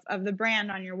capsule of the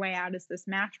brand on your way out as this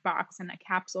matchbox and a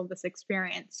capsule of this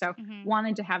experience. So Mm-hmm.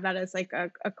 wanted to have that as like a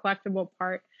collectible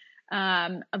part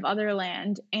of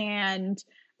Otherland. And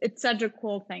it's such a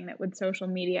cool thing that with social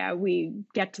media, we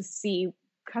get to see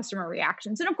customer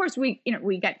reactions. And of course we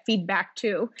get feedback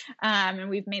too. And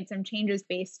we've made some changes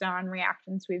based on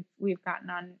reactions we've gotten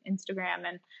on Instagram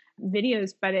and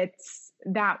videos, but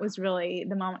that was really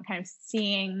the moment, kind of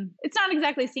seeing, it's not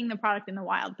exactly seeing the product in the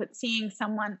wild, but seeing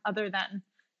someone other than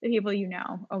the people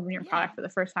open your product for the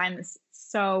first time is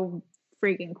so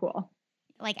freaking cool.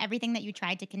 Like everything that you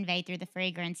tried to convey through the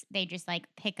fragrance, they just like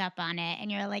pick up on it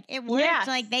and you're like, it worked. Yes.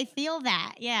 Like they feel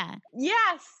that. Yeah.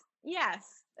 Yes.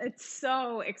 It's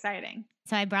so exciting.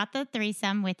 So I brought the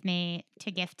threesome with me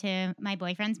to gift to my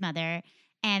boyfriend's mother,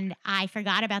 and I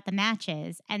forgot about the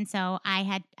matches. And so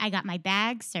I got my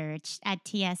bag searched at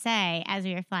TSA as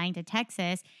we were flying to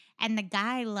Texas, and the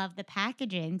guy loved the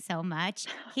packaging so much.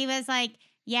 He was like,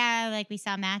 yeah, like we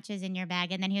saw matches in your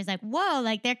bag. And then he was like, whoa,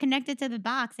 like they're connected to the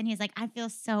box. And he's like, I feel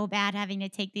so bad having to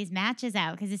take these matches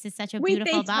out because this is such a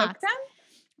beautiful box. Took them?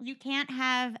 You can't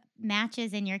have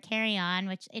matches in your carry-on,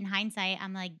 which in hindsight,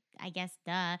 I'm like, I guess,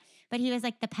 duh. But he was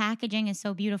like, the packaging is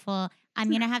so beautiful. I'm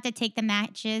going to have to take the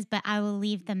matches, but I will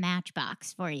leave the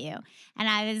matchbox for you. And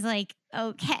I was like,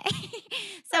 okay.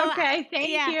 Okay, thank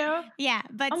you. Yeah.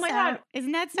 But oh my God.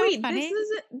 Isn't that so funny?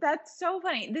 That's so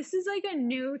funny. This is like a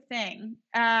new thing.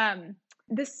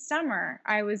 This summer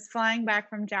I was flying back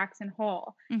from Jackson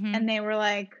Hole, and they were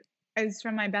like, I was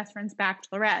from my best friend's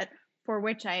bachelorette, for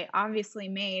which I obviously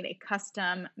made a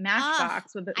custom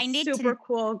matchbox with a super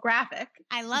cool graphic.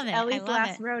 I love it. Ellie's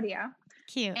Last Rodeo.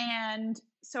 Cute. And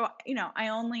so, I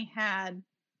only had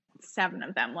 7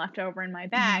 of them left over in my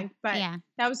bag, but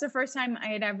that was the first time I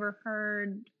had ever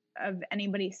heard of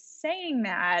anybody saying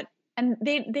that. And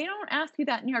they don't ask you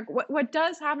that in New York. What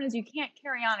does happen is you can't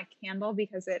carry on a candle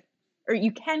or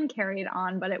you can carry it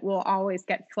on, but it will always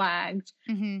get flagged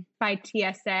by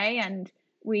TSA. And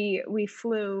we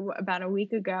flew about a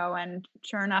week ago, and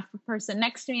sure enough, the person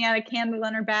next to me had a candle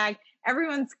in her bag.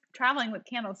 Everyone's traveling with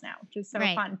candles now, which is so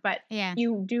fun, but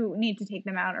you do need to take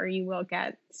them out or you will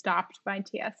get stopped by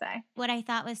TSA. What I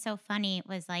thought was so funny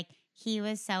was like, he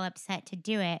was so upset to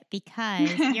do it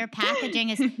because your packaging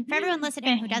is, for everyone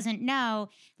listening who doesn't know,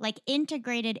 like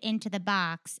integrated into the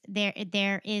box,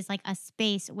 there is like a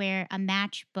space where a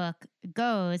matchbook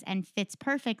goes and fits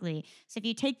perfectly. So if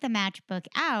you take the matchbook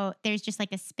out, there's just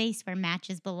like a space where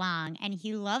matches belong. And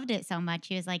he loved it so much.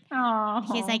 He was like,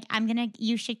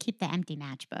 you should keep the empty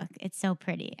matchbook. It's so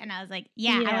pretty. And I was like,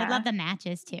 I would love the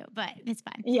matches too, but it's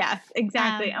fun. Yes,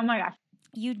 exactly. Oh my gosh.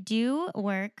 You do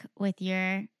work with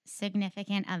your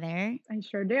significant other. I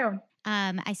sure do.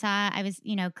 I was,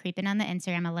 creeping on the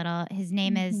Instagram a little. His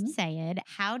name is Sayed.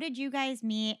 How did you guys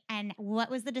meet and what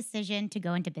was the decision to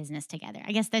go into business together?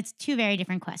 I guess that's 2 very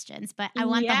different questions, but I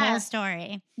want the whole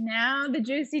story. Now the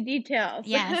juicy details.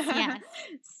 Yes.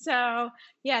 So,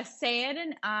 Sayed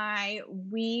and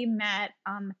we met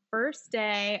on the first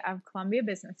day of Columbia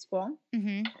Business School.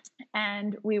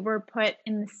 And we were put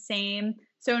in the same...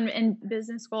 So in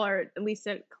business school, or at least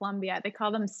at Columbia, they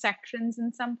call them sections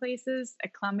in some places.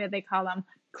 At Columbia, they call them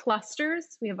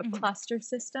clusters. We have a cluster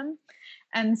system.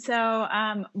 And so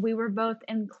we were both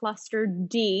in cluster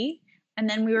D, and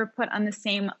then we were put on the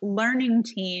same learning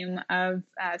team of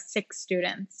 6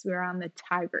 students. We were on the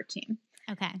Tiger team.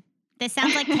 Okay. This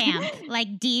sounds like camp,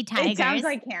 like D Tigers. It sounds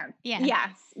like camp. Yeah.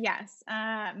 Yes.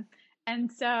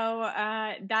 And so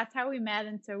that's how we met.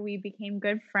 And so we became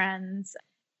good friends.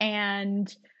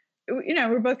 And,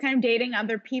 we're both kind of dating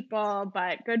other people,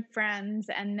 but good friends.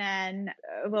 And then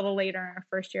a little later in our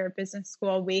first year of business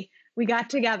school, we got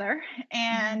together,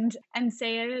 and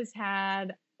Sayed has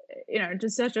had,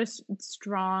 just such a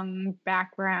strong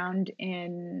background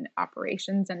in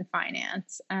operations and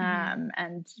finance.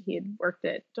 And he had worked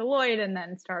at Deloitte and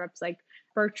then startups like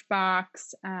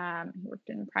Birchbox. He worked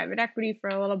in private equity for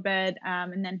a little bit.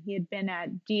 And then he had been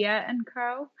at Dia &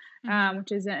 Co.,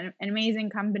 which is an amazing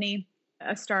company,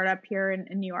 a startup here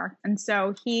in New York. And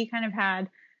so he kind of had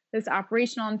this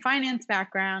operational and finance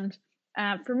background.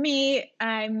 For me,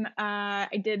 I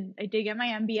did get my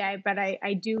MBA, but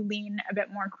I do lean a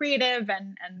bit more creative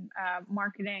and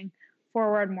marketing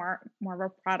forward, more of a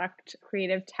product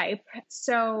creative type.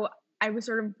 So I was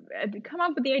sort of come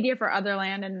up with the idea for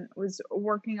Otherland and was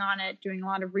working on it, doing a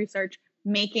lot of research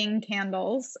making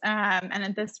candles. And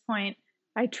at this point,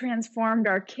 I transformed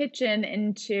our kitchen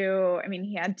into, I mean,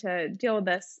 he had to deal with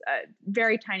this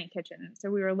very tiny kitchen.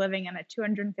 So we were living in a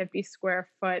 250 square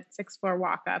foot, 6 floor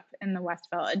walk up in the West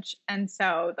Village. And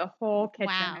so the whole kitchen,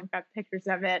 Wow. I've got pictures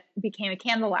of it, became a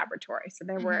candle laboratory. So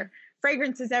there were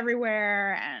fragrances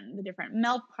everywhere and the different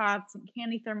melt pots and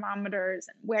candy thermometers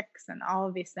and wicks and all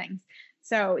of these things.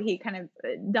 So he kind of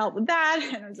dealt with that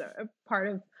and was a part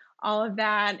of all of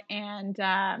that, and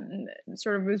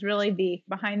sort of was really the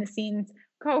behind the scenes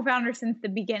co-founder since the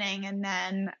beginning. And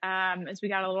then as we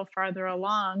got a little farther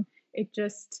along, it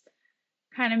just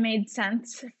kind of made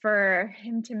sense for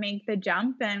him to make the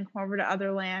jump and come over to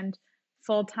Otherland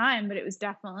full time. But it was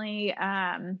definitely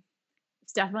a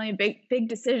big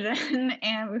decision,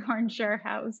 and we weren't sure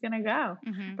how it was going to go.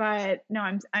 But no,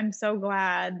 I'm so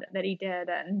glad that he did,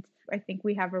 and I think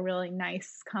we have a really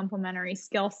nice complementary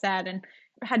skill set, and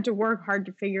had to work hard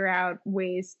to figure out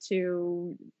ways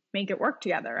to make it work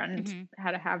together, and how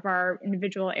to have our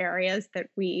individual areas that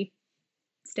we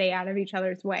stay out of each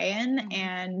other's way in,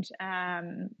 and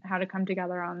how to come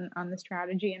together on the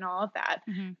strategy and all of that.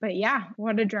 But yeah,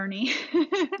 what a journey.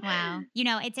 Wow. You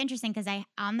know, it's interesting because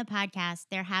on the podcast,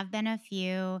 there have been a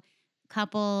few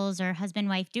couples or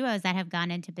husband-wife duos that have gone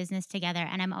into business together.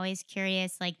 And I'm always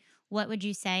curious, like, what would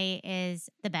you say is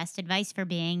the best advice for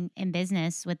being in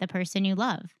business with the person you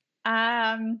love?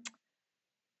 I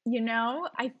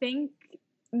think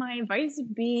my advice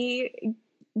would be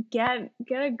get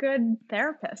a good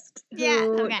therapist.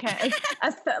 Okay.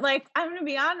 Like, I'm going to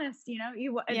be honest,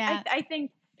 I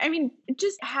think, I mean,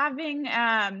 just having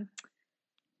a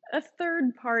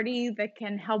third party that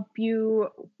can help you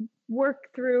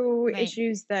work through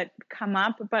issues that come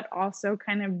up, but also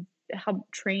kind of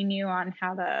help train you on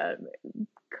how to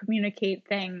communicate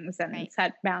things and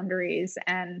set boundaries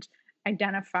and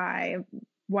identify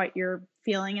what you're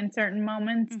feeling in certain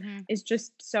moments is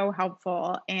just so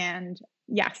helpful. And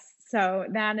yes, so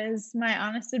that is my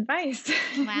honest advice.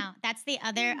 Wow. That's the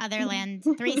Otherland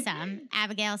threesome,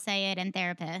 Abigail Sayed and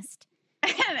therapist.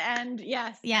 and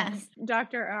yes. And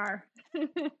Dr. R.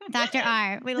 Dr.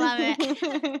 R. We love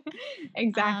it.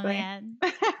 Exactly. Oh, man.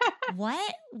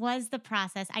 What was the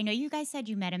process? I know you guys said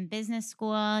you met in business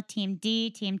school, Team D,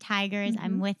 Team Tigers.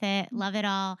 I'm with it. Love it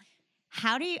all.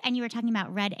 And you were talking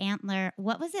about Red Antler.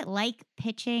 What was it like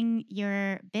pitching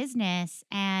your business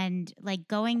and like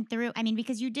going through? I mean,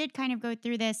 because you did kind of go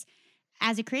through this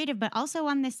as a creative, but also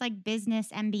on this like business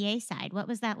MBA side. What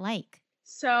was that like?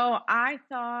 So I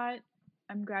thought,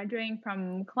 I'm graduating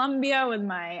from Columbia with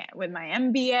my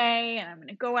MBA, and I'm going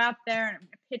to go out there and I'm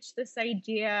going to pitch this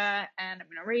idea and I'm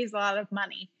going to raise a lot of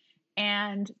money.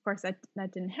 And of course that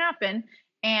didn't happen.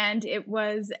 And it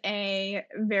was a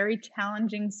very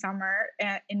challenging summer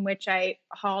in which I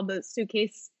hauled a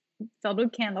suitcase filled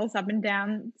with candles up and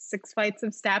down 6 flights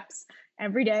of steps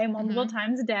every day, multiple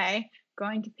times a day,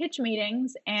 going to pitch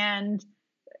meetings. And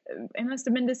I must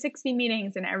have been to 60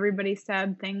 meetings, and everybody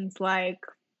said things like,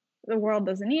 the world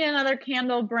doesn't need another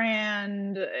candle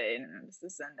brand.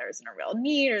 There's a real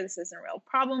need, or this isn't a real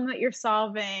problem that you're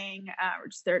solving. Or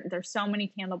just there's so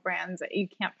many candle brands that you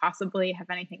can't possibly have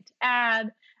anything to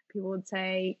add. People would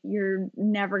say you're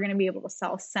never going to be able to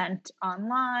sell scent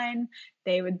online.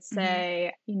 They would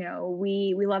say,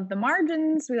 we love the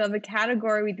margins, we love the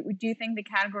category. We do think the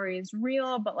category is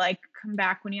real, but like, come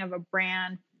back when you have a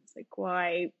brand. It's like, well,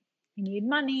 I need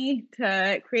money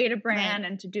to create a brand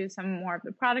and to do some more of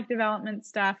the product development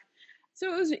stuff. So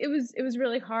it was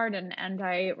really hard. And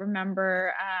I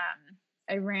remember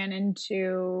I ran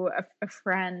into a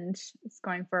friend who's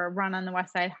going for a run on the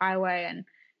West Side Highway, and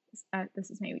this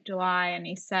is maybe July, and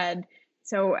he said,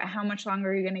 so how much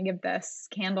longer are you going to give this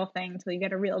candle thing until you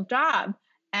get a real job?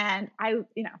 And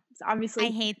it's obviously,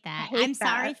 I hate that. I'm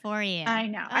sorry for you. I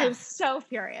know. Ugh. I was so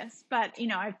furious, but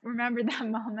I remember that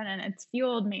moment and it's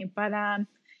fueled me. But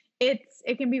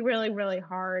it can be really, really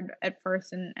hard at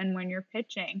first, and when you're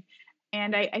pitching.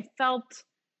 And I felt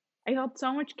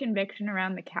so much conviction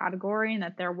around the category, and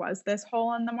that there was this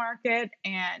hole in the market,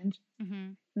 and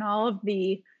all of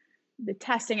the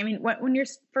testing. I mean, when you're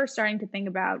first starting to think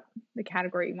about the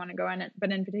category you want to go in,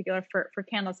 but in particular for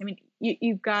candles, I mean,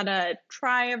 you've got to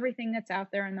try everything that's out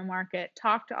there in the market,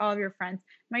 talk to all of your friends.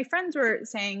 My friends were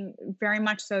saying very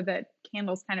much so that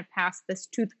candles kind of pass this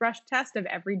toothbrush test of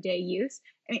everyday use.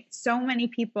 I mean, so many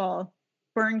people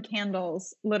burn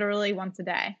candles literally once a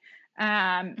day,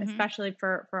 especially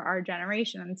for our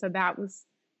generation. And so that was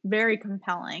very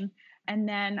compelling. And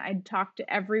then I'd talk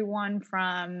to everyone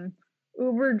from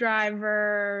Uber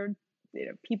driver,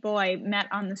 people I met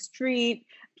on the street,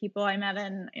 people I met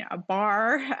in a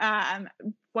bar,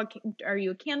 are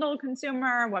you a candle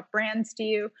consumer? What brands do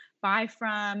you buy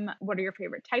from? What are your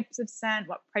favorite types of scent?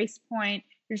 What price point?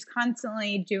 You're just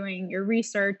constantly doing your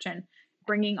research and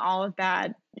bringing all of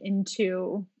that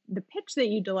into the pitch that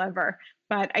you deliver.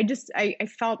 But I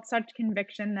felt such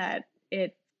conviction that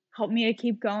it helped me to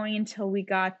keep going until we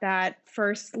got that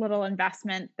first little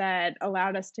investment that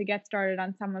allowed us to get started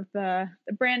on some of the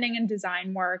branding and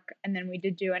design work. And then we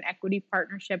did do an equity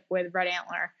partnership with Red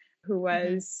Antler, who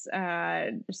was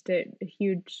just a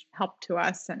huge help to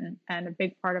us and a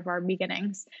big part of our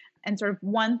beginnings. And sort of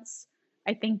once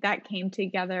I think that came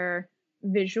together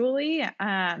visually,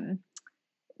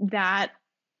 that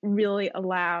really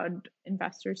allowed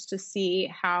investors to see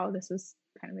how this was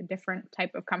kind of a different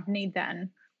type of company than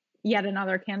yet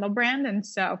another candle brand. And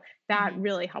so that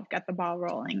really helped get the ball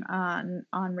rolling on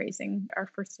raising our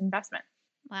first investment.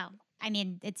 Wow. I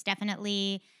mean, it's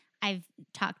definitely, I've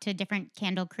talked to different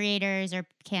candle creators or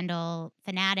candle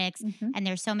fanatics, and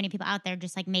there's so many people out there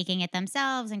just like making it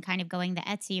themselves and kind of going the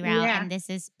Etsy route. Yeah. And this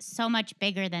is so much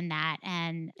bigger than that.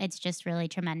 And it's just really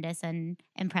tremendous and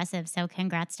impressive. So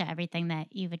congrats to everything that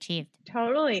you've achieved.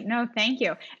 Totally. No, thank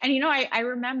you. And, I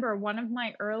remember one of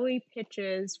my early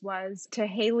pitches was to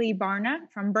Haley Barna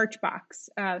from Birchbox,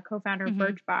 co-founder of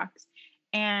Birchbox.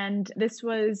 And this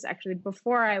was actually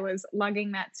before I was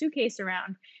lugging that suitcase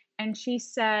around. And she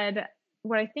said,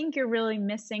 what I think you're really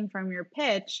missing from your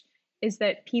pitch is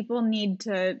that people need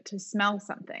to smell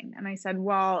something. And I said,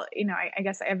 well, I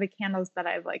guess I have the candles that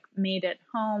I've like made at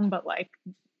home, but like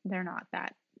they're not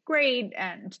that great.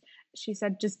 And she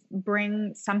said, just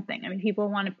bring something. I mean, people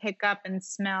want to pick up and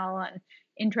smell and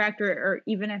interact, or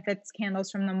even if it's candles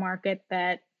from the market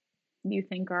that you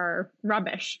think are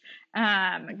rubbish,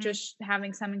 just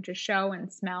having something to show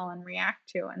and smell and react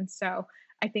to. And so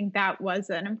I think that was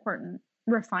an important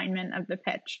refinement of the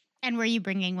pitch. And were you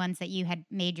bringing ones that you had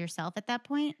made yourself at that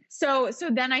point? So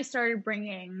then I started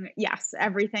bringing,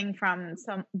 everything from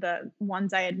the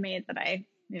ones I had made that I,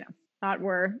 thought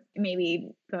were maybe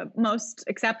the most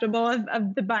acceptable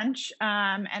of the bunch.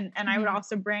 And I would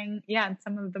also bring,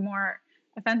 some of the more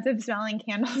offensive smelling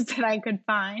candles that I could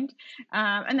find.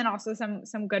 And then also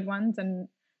some good ones and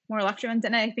more luxury ones.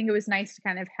 And I think it was nice to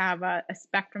kind of have a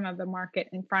spectrum of the market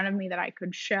in front of me that I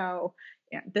could show,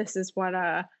 this is what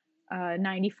a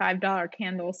 $95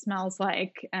 candle smells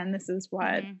like. And this is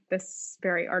what this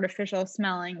very artificial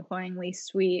smelling, cloyingly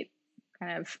sweet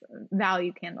kind of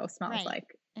value candle smells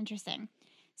like. Interesting.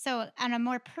 So on a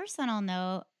more personal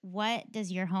note, what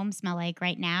does your home smell like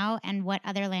right now? And what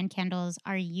other land candles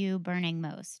are you burning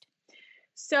most?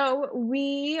 So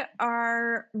we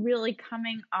are really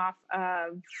coming off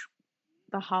of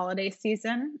the holiday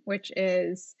season, which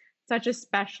is such a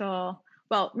special,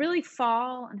 really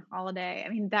fall and holiday. I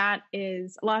mean, that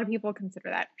is, a lot of people consider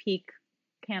that peak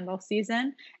candle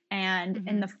season. And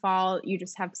in the fall, you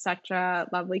just have such a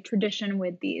lovely tradition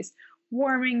with these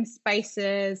warming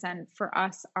spices. And for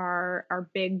us, our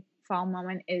big fall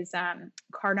moment is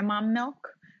cardamom milk.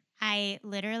 I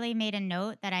literally made a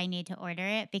note that I need to order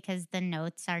it because the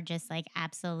notes are just like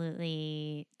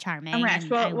absolutely charming. Oh,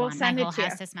 gosh. We'll send it to you. My whole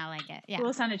house to smell like it. Yeah.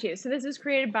 We'll send it to you. So this is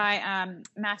created by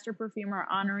master perfumer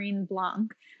Honorine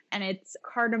Blanc, and it's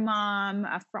cardamom,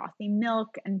 frothy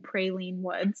milk, and praline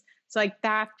woods. So like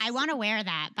that. I want to wear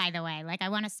that, by the way. Like I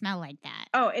want to smell like that.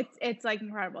 Oh, it's like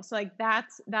incredible. So like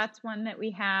that's one that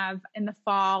we have in the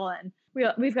fall, and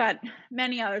we've got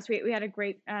many others. We had a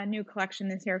great new collection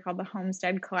this year called the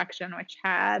Homestead Collection, which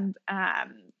had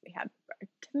we had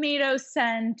tomato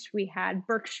scent, we had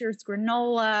Berkshire's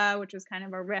granola, which was kind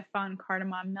of a riff on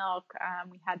cardamom milk.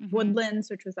 We had Woodlands,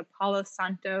 which was a Palo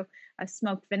Santo, a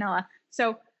smoked vanilla.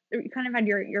 So you kind of had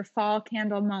your fall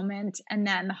candle moment and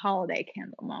then the holiday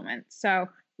candle moment. So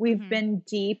we've been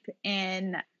deep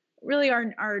in really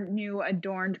our new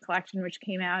Adorned collection, which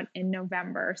came out in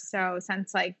November. So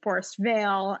since like Forest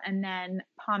Vale and then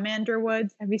Pomander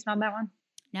Woods. Have you smelled that one?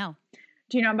 No.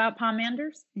 Do you know about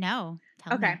pomanders? No.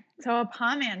 Tell me. So a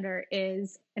pomander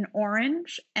is an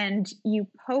orange, and you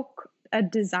poke a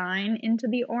design into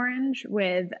the orange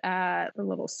with a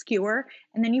little skewer,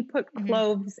 and then you put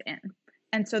cloves in.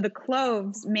 And so the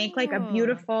cloves make like a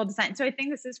beautiful design. So I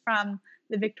think this is from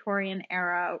the Victorian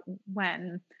era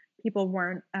when people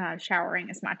weren't showering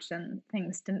as much and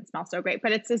things didn't smell so great.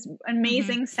 But it's this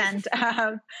amazing scent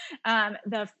of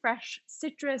the fresh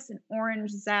citrus and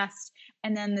orange zest,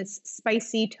 and then this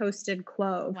spicy toasted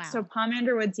clove. Wow. So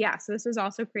Pomander Woods, so this was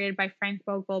also created by Frank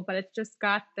Vogel, but it's just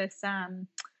got this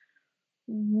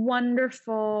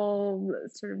wonderful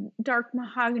sort of dark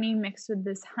mahogany mixed with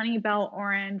this honey bell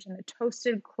orange and the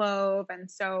toasted clove. And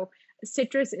so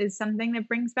citrus is something that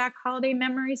brings back holiday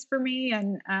memories for me.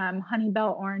 And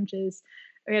Honeybell oranges,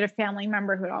 we had a family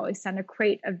member who would always send a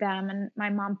crate of them. And my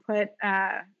mom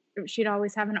she'd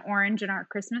always have an orange in our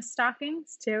Christmas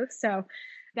stockings too. So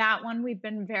that one we've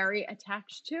been very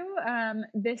attached to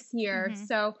this year. Mm-hmm.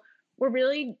 So we're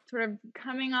really sort of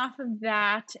coming off of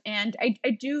that. And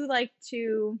I do like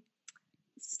to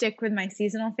stick with my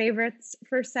seasonal favorites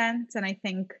for scents. And I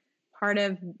think part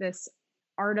of this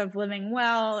art of living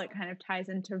well, it kind of ties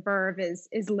into Verve,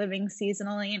 is living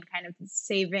seasonally and kind of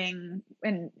saving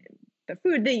and the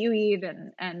food that you eat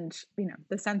and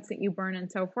the scents that you burn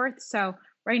and so forth. So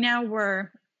right now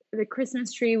the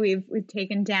Christmas tree we've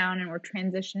taken down and we're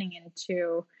transitioning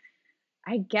into,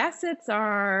 I guess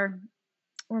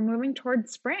we're moving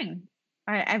towards spring.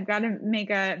 I've got to make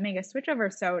a switch over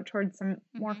towards some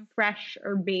more fresh,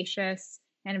 herbaceous,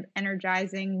 and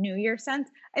energizing New Year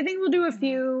scents. I think we'll do a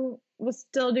few. We'll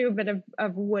still do a bit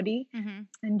of woody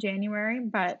in January,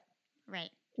 but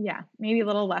yeah, maybe a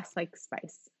little less like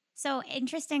spice. So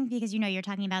interesting because you're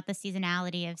talking about the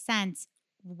seasonality of scents.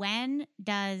 When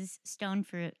does stone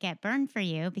fruit get burned for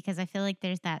you? Because I feel like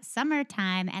there's that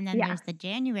summertime and then there's the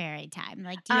January time.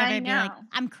 Like, do you ever be like,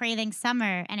 I'm craving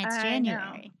summer and it's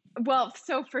January? Well,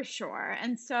 so for sure.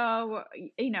 And so,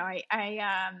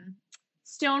 I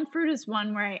stone fruit is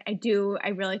one where I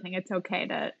really think it's okay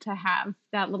to have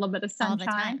that little bit of sunshine. All the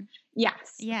time.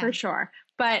 Yes, for sure.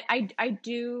 But I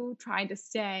do try to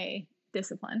stay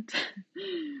disciplined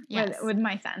with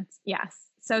my scents. Yes.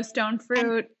 So stone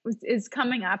fruit is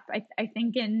coming up. I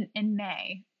think in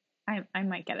May, I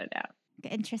might get it out.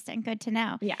 Interesting. Good to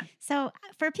know. Yeah. So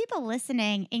for people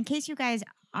listening, in case you guys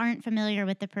aren't familiar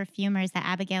with the perfumers that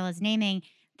Abigail is naming,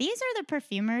 these are the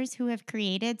perfumers who have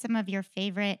created some of your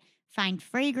favorite fine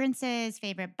fragrances,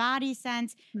 favorite body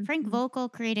scents. Frank Vocal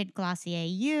created Glossier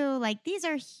You. Like, these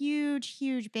are huge,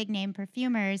 huge big name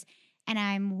perfumers. And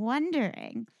I'm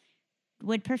wondering,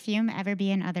 would perfume ever be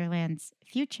in Otherland's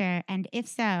future? And if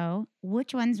so,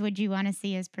 which ones would you want to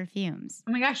see as perfumes?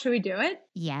 Oh my gosh, should we do it?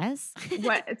 Yes.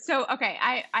 What? So, okay,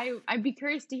 I'd be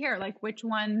curious to hear, like, which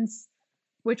ones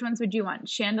would you want?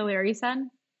 Chandelier, you said?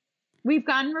 We've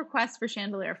gotten requests for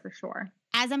Chandelier for sure.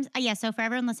 So for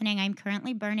everyone listening, I'm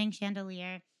currently burning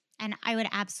Chandelier, and I would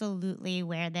absolutely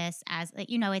wear this as,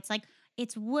 it's like,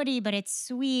 it's woody, but it's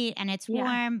sweet, and it's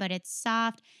warm, but it's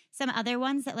soft. Some other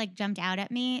ones that like jumped out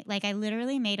at me, like I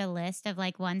literally made a list of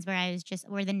like ones where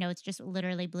where the notes just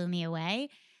literally blew me away.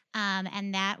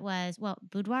 And that was,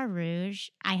 Boudoir Rouge.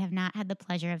 I have not had the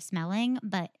pleasure of smelling,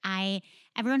 but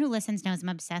everyone who listens knows I'm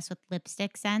obsessed with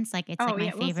lipstick scents. Like, it's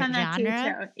my favorite genre. That to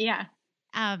you too. Yeah.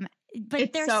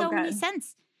 But there's so many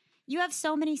scents. You have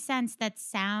so many scents that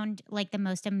sound like the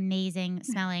most amazing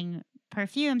smelling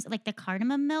perfumes, like the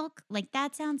cardamom milk. Like,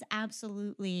 that sounds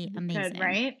absolutely amazing. Good,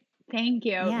 right? Thank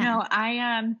you. Yeah. No,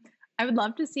 I would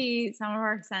love to see some of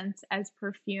our scents as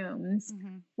perfumes.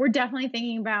 We're definitely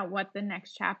thinking about what the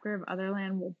next chapter of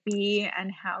Otherland will be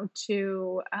and how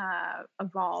to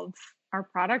evolve our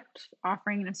product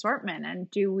offering and assortment. And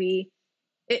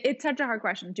it's such a hard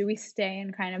question. Do we stay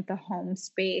in kind of the home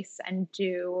space and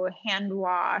do hand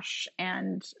wash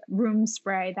and room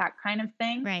spray, that kind of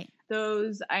thing? Right.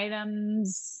 Those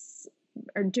items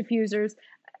or diffusers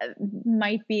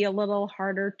might be a little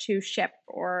harder to ship,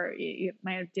 or you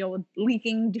might have to deal with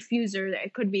leaking diffuser.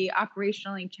 It could be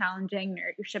operationally challenging,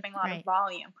 or you're shipping a lot of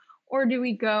volume. Or do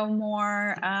we go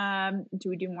more, do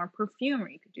we do more perfume, or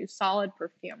you could do solid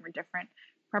perfume or different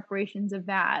preparations of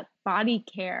that, body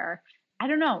care. I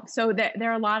don't know. So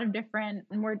there are a lot of different,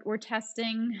 and we're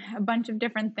testing a bunch of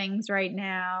different things right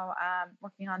now,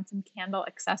 working on some candle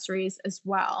accessories as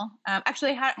well.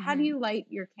 Actually, how do you light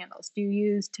your candles? Do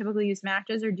you typically use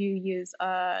matches, or do you use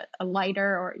a lighter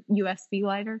or USB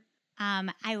lighter?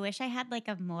 I wish I had like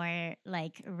a more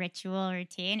like ritual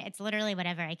routine. It's literally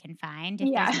whatever I can find.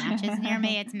 If there's matches near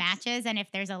me, it's matches. And if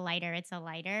there's a lighter, it's a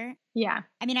lighter. Yeah.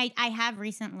 I mean, I have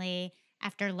recently,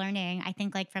 after learning, I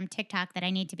think like from TikTok, that I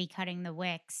need to be cutting the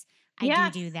wicks. I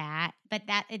do that. But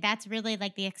that's really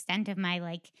like the extent of my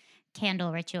like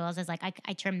candle rituals, is like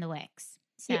I trim the wicks.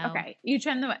 So okay, you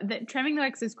trim trimming the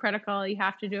wicks is critical. You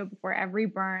have to do it before every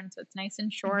burn, so it's nice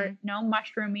and short. No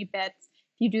mushroomy bits.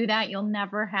 If you do that, you'll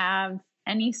never have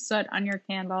any soot on your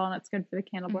candle, and it's good for the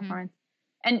candle performance.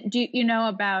 And do you know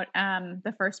about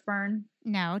the first burn?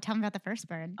 No, tell me about the first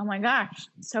burn. Oh my gosh.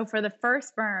 So for the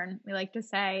first burn, we like to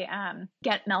say,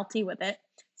 get melty with it.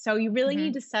 So you really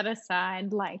need to set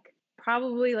aside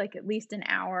probably at least an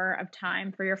hour of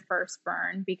time for your first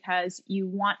burn, because you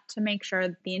want to make sure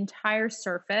that the entire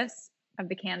surface of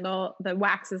the candle, the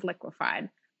wax is liquefied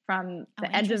from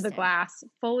the edge of the glass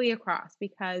fully across,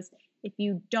 because if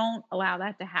you don't allow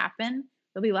that to happen,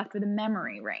 you'll be left with a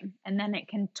memory ring, and then it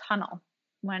can tunnel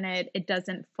when it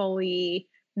doesn't fully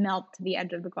melt to the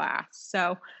edge of the glass.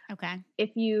 So Okay. if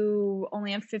you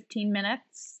only have 15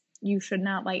 minutes, you should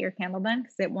not light your candle then,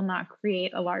 because it will not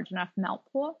create a large enough melt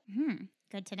pool.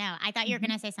 Good to know. I thought you were Mhm.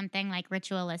 going to say something like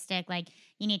ritualistic, like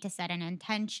you need to set an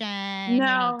intention, you need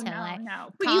No, to no, like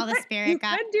no. But call the spirit you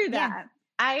God. could do Yeah. that.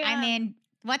 I mean,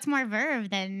 what's more verve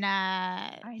than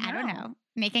I I don't know. know,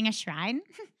 making a shrine?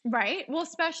 Right? Well,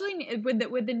 especially with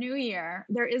the new year,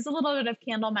 there is a little bit of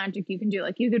candle magic you can do.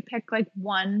 Like, you could pick like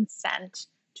one scent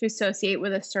to associate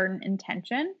with a certain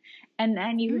intention, and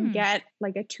then you can Mm, get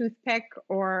like a toothpick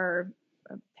or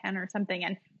a pen or something,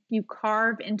 and you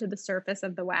carve into the surface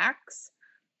of the wax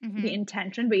the mhm.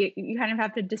 intention, but you kind of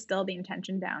have to distill the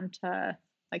intention down to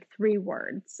like 3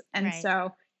 words. And Right.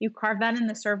 so you carve that in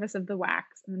the surface of the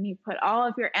wax, and then you put all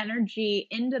of your energy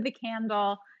into the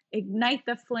candle, ignite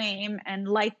the flame, and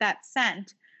light that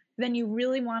scent. Then you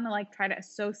really want to like try to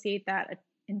associate that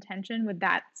intention with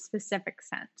that specific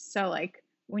scent. So like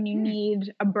when you Hmm.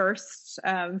 need a burst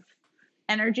of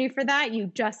energy for that, you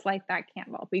just light that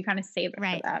candle, but you kind of save it for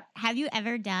Right. that. Have you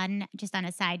ever done, just on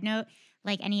a side note,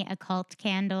 like any occult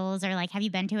candles, or like have you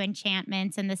been to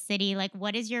enchantments in the city? Like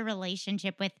what is your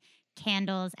relationship with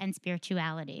candles and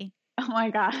spirituality? Oh my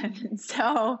God.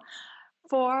 So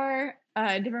for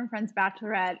a different friend's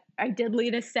bachelorette, I did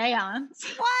lead a seance.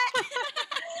 What?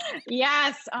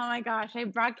 Yes. Oh my gosh. I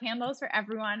brought candles for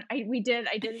everyone. I did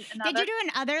Did another. you do an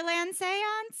Otherland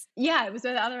seance? Yeah, it was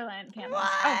with Otherland candles.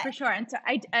 Oh, What? for sure. And so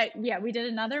yeah, we did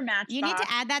another You need to Matchbox.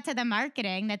 add that to the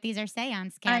marketing that these are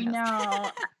seance I candles.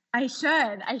 know. I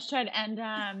should. I should.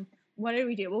 And what did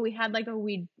we do? Well, we had like a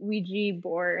Ouija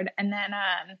board, and then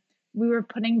we were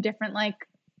putting different like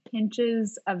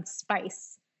pinches of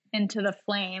spice into the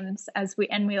flames as we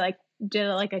like did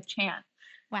like a chant.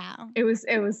 Wow. It was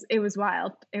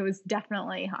wild. It was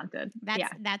definitely haunted. That's Yeah.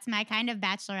 that's my kind of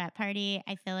bachelorette party.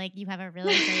 I feel like you have a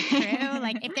really great crew.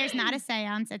 Like if there's not a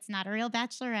seance, it's not a real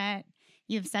bachelorette.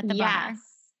 You've set the bar. Yes.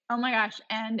 Oh my gosh,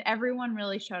 and everyone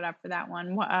really showed up for that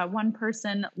one. One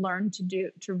person learned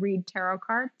to read tarot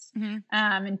cards, Mhm.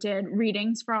 and did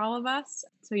readings for all of us.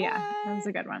 So yeah, that was What?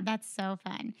 a good one. That's so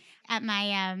fun. At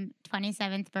my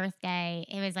 27th birthday,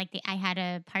 it was like I had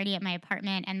a party at my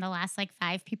apartment, and the last like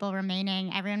 5 people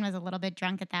remaining, everyone was a little bit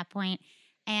drunk at that point.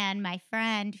 And my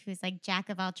friend, who's like jack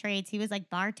of all trades, he was like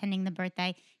bartending the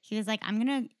birthday. He was like, I'm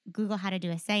gonna Google how to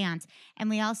do a seance. And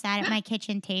we all sat at my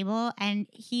kitchen table, and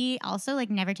he also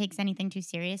like never takes anything too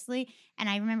seriously. And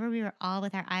I remember we were all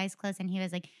with our eyes closed, and he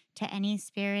was like, to any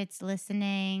spirits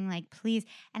listening, like please.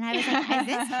 And I was like, is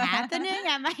this happening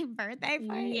at my birthday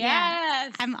party? Yeah.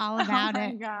 Yes. I'm all Oh about my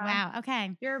it. god. Wow.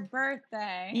 Okay. Your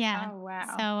birthday. Yeah. Oh wow.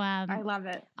 So I love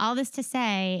it. all this to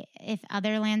say, if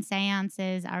other land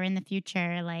seances are in the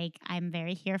future, like I'm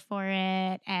very here for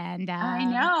it, and I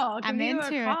know. I'll give I'm you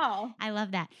into a it. call. I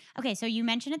love that. Okay, so you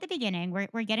mentioned at the beginning,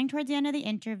 we're getting towards the end of the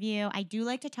interview. I do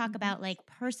like to talk Mhm. about like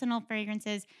personal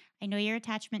fragrances. I know your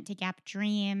attachment to Gap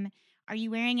Dream. Are you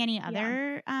wearing any Yeah.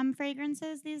 other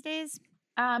fragrances these days?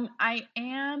 I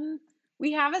am.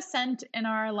 We have a scent in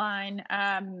our line.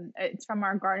 It's from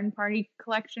our garden party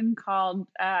collection called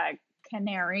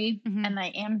Canary, Hmm. and I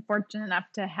am fortunate enough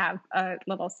to have a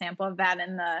little sample of that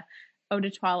in the eau de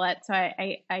toilette. So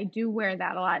I do wear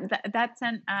that a lot. That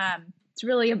scent. It's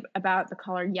really about the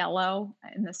color yellow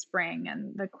in the spring,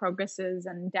 and the crocuses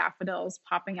and daffodils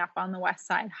popping up on the West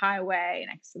Side Highway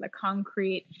next to the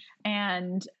concrete.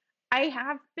 And I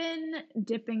have been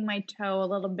dipping my toe a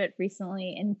little bit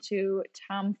recently into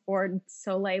Tom Ford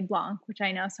Soleil Blanc, which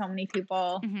I know so many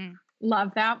people Hmm.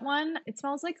 love that one. It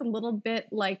smells like a little bit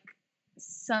like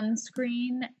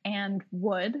sunscreen and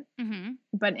wood, Hmm.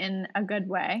 but in a good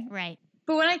way. Right.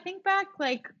 But when I think back,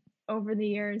 like over the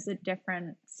years at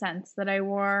different scents that I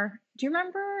wore, do you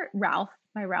remember Ralph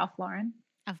by Ralph Lauren?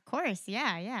 Of course.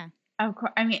 Yeah. Yeah. Of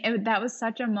course. I mean, that was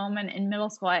such a moment in middle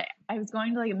school. I was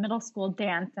going to like a middle school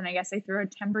dance, and I guess I threw a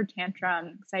temper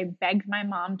tantrum because I begged my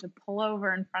mom to pull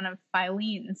over in front of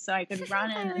Filene's so I could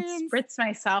run in and Filene's. spritz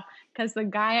myself because the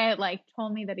guy I liked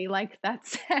told me that he liked that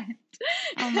scent.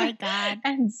 Oh my God.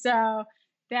 And so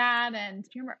that, and do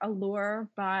you remember Allure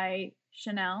by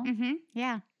Chanel?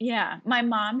 Yeah. Yeah, my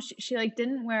mom, she like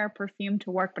didn't wear perfume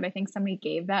to work, but I think somebody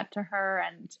gave that to her,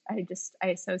 and I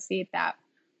associate that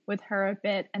with her a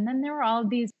bit. And then there were all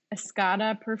these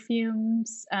Escada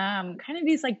perfumes, kind of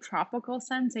these like tropical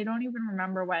scents. I don't even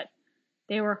remember what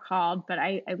they were called, but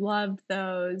I loved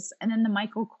those. And then the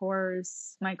Michael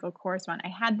Kors one. I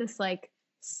had this like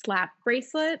slap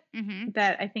bracelet Hmm.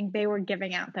 that I think they were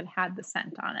giving out that had the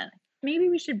scent on it. Maybe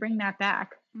we should bring that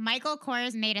back. Michael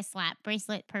Kors made a slap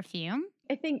bracelet perfume.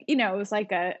 I think, it was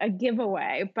like a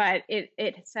giveaway, but it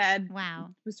said, Wow.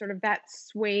 it was sort of that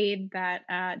suede, that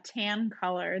tan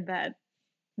color that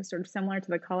was sort of similar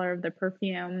to the color of the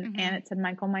perfume. And it said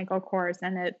Michael Kors,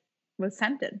 and it was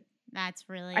scented. That's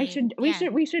really. We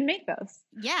should make those.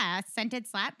 Yeah, a scented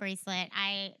slap bracelet.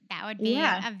 That would be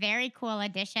a very cool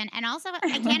addition. And also,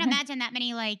 I can't imagine that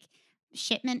many like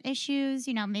shipment issues.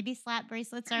 Maybe slap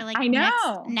bracelets are like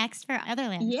next for other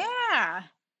lands. Yeah,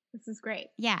 this is great.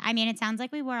 Yeah, I mean, it sounds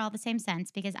like we wore all the same scents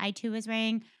because I too was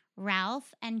wearing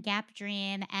Ralph and Gap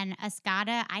Dream and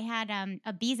Escada. I had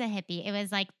Ibiza Hippie. It was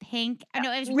like pink.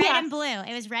 No, it was red and blue.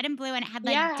 It was red and blue, and it had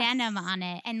like denim on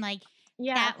it, and like.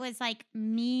 Yeah. That was like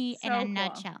me in a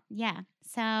nutshell. Yeah.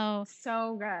 So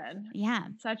good. Yeah.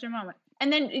 Such a moment.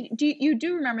 And then you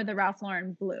do remember the Ralph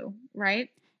Lauren blue, right?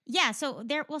 Yeah. So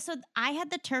I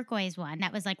had the turquoise one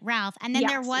that was like Ralph. And then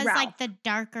there was Ralph. Like the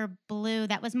darker blue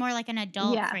that was more like an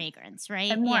adult fragrance,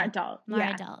 right? And more adult. More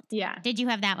adult. Yeah. Did you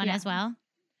have that one as well?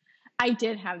 I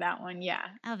did have that one. Yeah.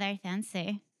 Oh, very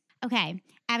fancy. Okay.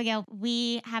 Abigail,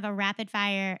 we have a rapid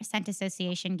fire scent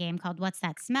association game called What's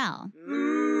That Smell?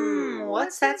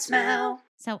 What's that smell?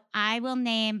 So I will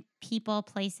name people,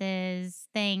 places,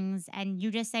 things, and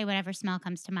you just say whatever smell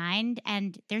comes to mind.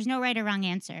 And there's no right or wrong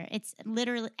answer. It's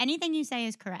literally anything you say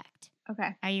is correct. Okay.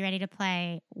 Are you ready to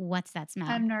play What's That Smell?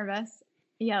 I'm nervous.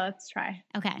 Yeah, let's try.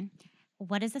 Okay.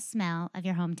 What is the smell of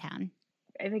your hometown?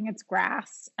 I think it's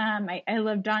grass. I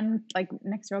lived on like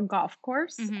next to a golf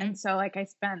course. And so like I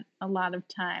spent a lot of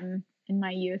time in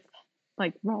my youth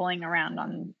like rolling around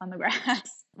on the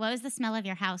grass. What was the smell of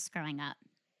your house growing up?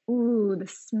 Ooh, the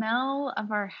smell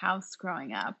of our house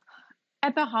growing up.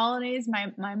 At the holidays,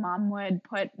 my mom would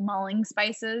put mulling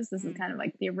spices. This is kind of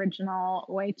like the original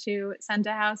way to scent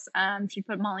a house. She'd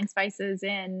put mulling spices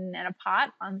in a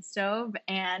pot on the stove,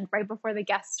 and right before the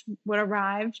guests would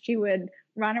arrive, she would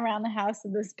run around the house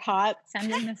with this pot,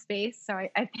 scenting the space. So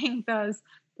I think those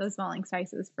mulling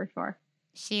spices for sure.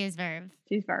 She is Verve.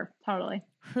 She's Verve, totally.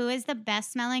 Who is the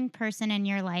best smelling person in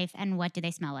your life, and what do they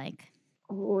smell like?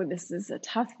 Oh, this is a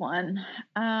tough one.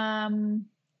 The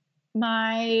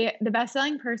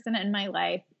best-selling person in my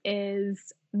life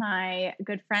is my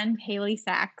good friend Haley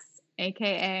Sachs,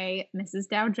 aka Mrs.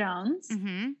 Dow Jones.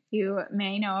 You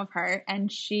may know of her,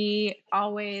 and she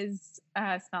always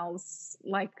smells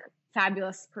like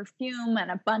fabulous perfume and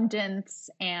abundance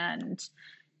and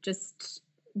just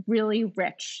really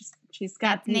rich. She's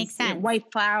got these white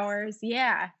flowers.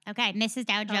 Yeah. Okay. Mrs.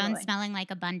 Dow Jones smelling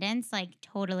like abundance, like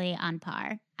totally on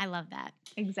par. I love that.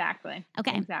 Exactly.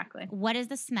 Okay. Exactly. What is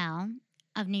the smell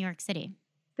of New York City?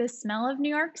 The smell of New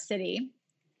York City.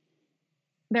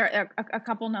 There are a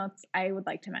couple notes I would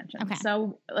like to mention. Okay.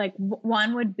 So like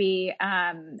one would be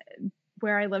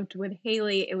where I lived with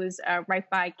Haley, it was right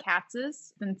by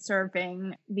Katz's, been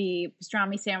serving the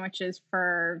pastrami sandwiches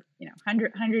for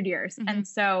 100 years. And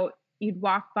so you'd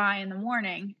walk by in the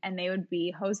morning and they would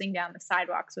be hosing down the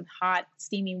sidewalks with hot,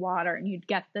 steamy water. And you'd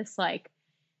get this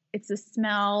it's the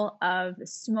smell of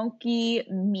smoky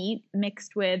meat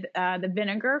mixed with the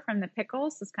vinegar from the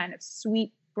pickles, this kind of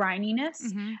sweet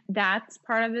brininess. That's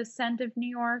part of the scent of New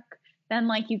York. Then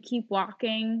you keep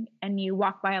walking and you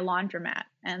walk by a laundromat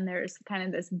and there's kind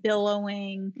of this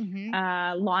billowing,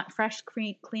 fresh,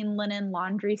 clean linen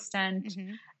laundry scent.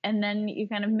 And then you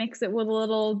kind of mix it with a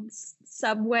little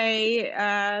subway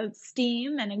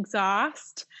steam and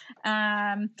exhaust.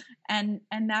 And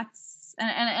that's,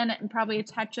 and probably a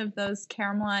touch of those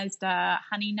caramelized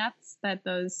honey nuts that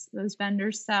those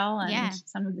vendors sell, and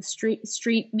some of the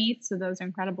street meats. So those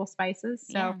incredible spices.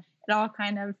 So it all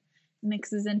kind of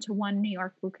mixes into one New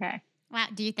York bouquet. Wow.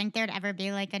 Do you think there'd ever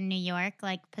be like a New York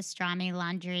pastrami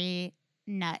laundry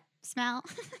nut smell?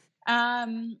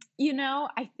 I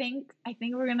think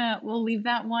we'll leave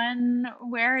that one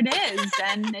where it is,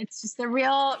 and it's just the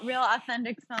real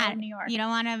authentic smell of New York. You don't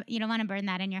want to burn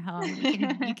that in your home.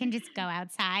 You can just go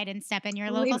outside and step in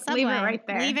your local subway. Leave it right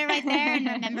there. Leave it right there, and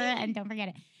remember it, and don't forget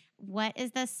it. What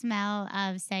is the smell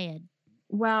of Sayed?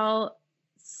 Well,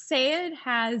 Sayed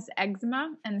has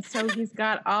eczema, and so he's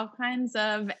got all kinds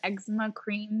of eczema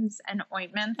creams and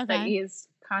ointments that he's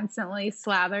constantly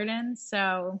slathered in.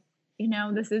 So,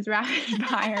 this is rapid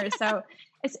fire. So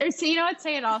you know what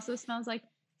Sayed also smells like?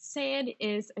 Sayed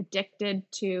is addicted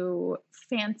to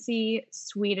fancy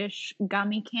Swedish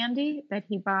gummy candy that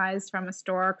he buys from a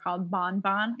store called Bon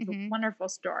Bon. It's a wonderful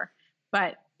store,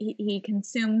 but he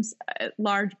consumes a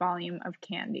large volume of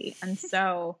candy. And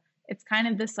so it's kind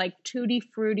of this tutti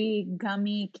frutti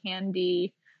gummy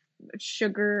candy,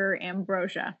 sugar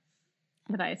ambrosia.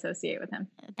 that I associate with him.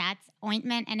 That's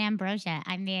ointment and ambrosia.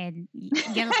 I mean,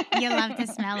 you love to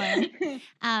smell it.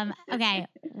 Okay,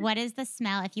 what is the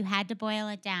smell? If you had to boil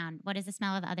it down, what is the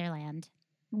smell of Otherland?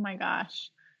 Oh my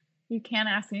gosh. You can't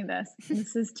ask me this.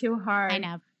 This is too hard. I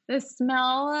know. The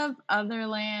smell of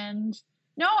Otherland.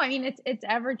 No, I mean it's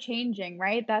ever changing,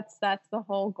 right? That's the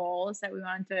whole goal, is that we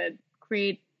want to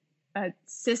create a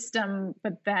system,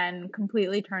 but then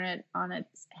completely turn it on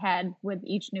its head with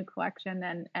each new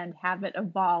collection and have it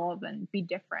evolve and be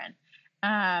different.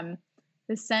 The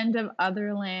scent of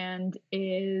Otherland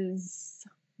is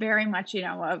very much,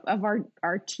 of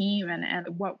our team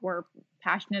and what we're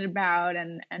passionate about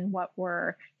and what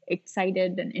we're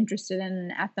excited and interested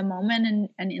in at the moment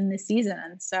and in the season.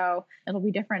 And so it'll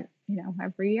be different,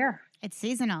 every year. It's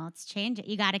seasonal. It's changing.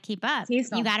 You got to keep up.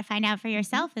 Seasonal. You got to find out for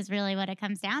yourself is really what it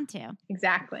comes down to.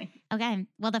 Exactly. Okay.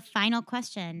 Well, the final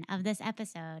question of this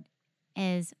episode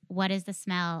is, what is the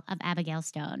smell of Abigail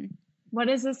Stone? What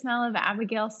is the smell of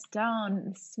Abigail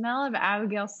Stone? The smell of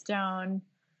Abigail Stone.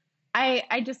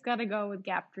 I just got to go with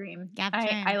Gap Dream. Gap Dream.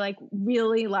 I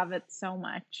really love it so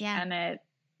much. Yeah. And it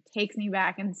takes me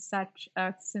back in such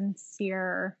a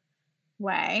sincere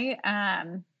way.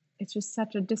 It's just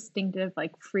such a distinctive,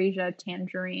 like, freesia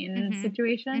tangerine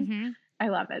situation. Mm-hmm. I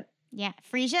love it. Yeah.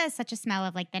 Freesia is such a smell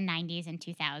of like the 90s and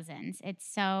 2000s. It's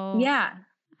so... Yeah.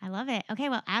 I love it. Okay.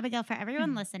 Well, Abigail, for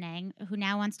everyone listening who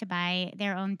now wants to buy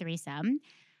their own threesome,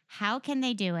 how can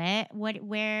they do it?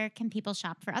 Where can people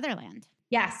shop for Otherland?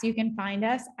 Yes, you can find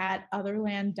us at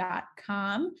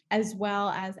otherland.com, as well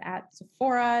as at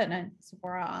Sephora and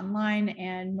Sephora online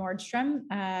and Nordstrom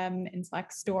in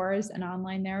select stores and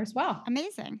online there as well.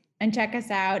 Amazing. And check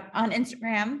us out on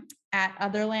Instagram at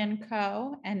Otherland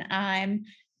Co. And I'm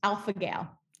Alpha Gale.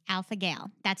 Alpha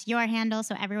Gale. That's your handle.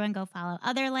 So everyone go follow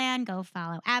Otherland, go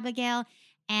follow Abigail,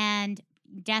 and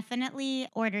definitely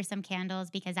order some candles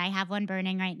because I have one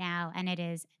burning right now and it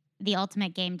is the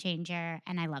ultimate game changer,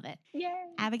 and I love it. Yay.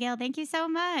 Abigail, thank you so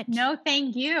much. No,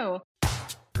 thank you.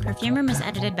 Perfume Room is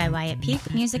edited by Wyatt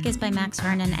Peak. Music is by Max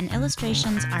Vernon, and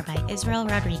illustrations are by Israel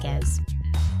Rodriguez.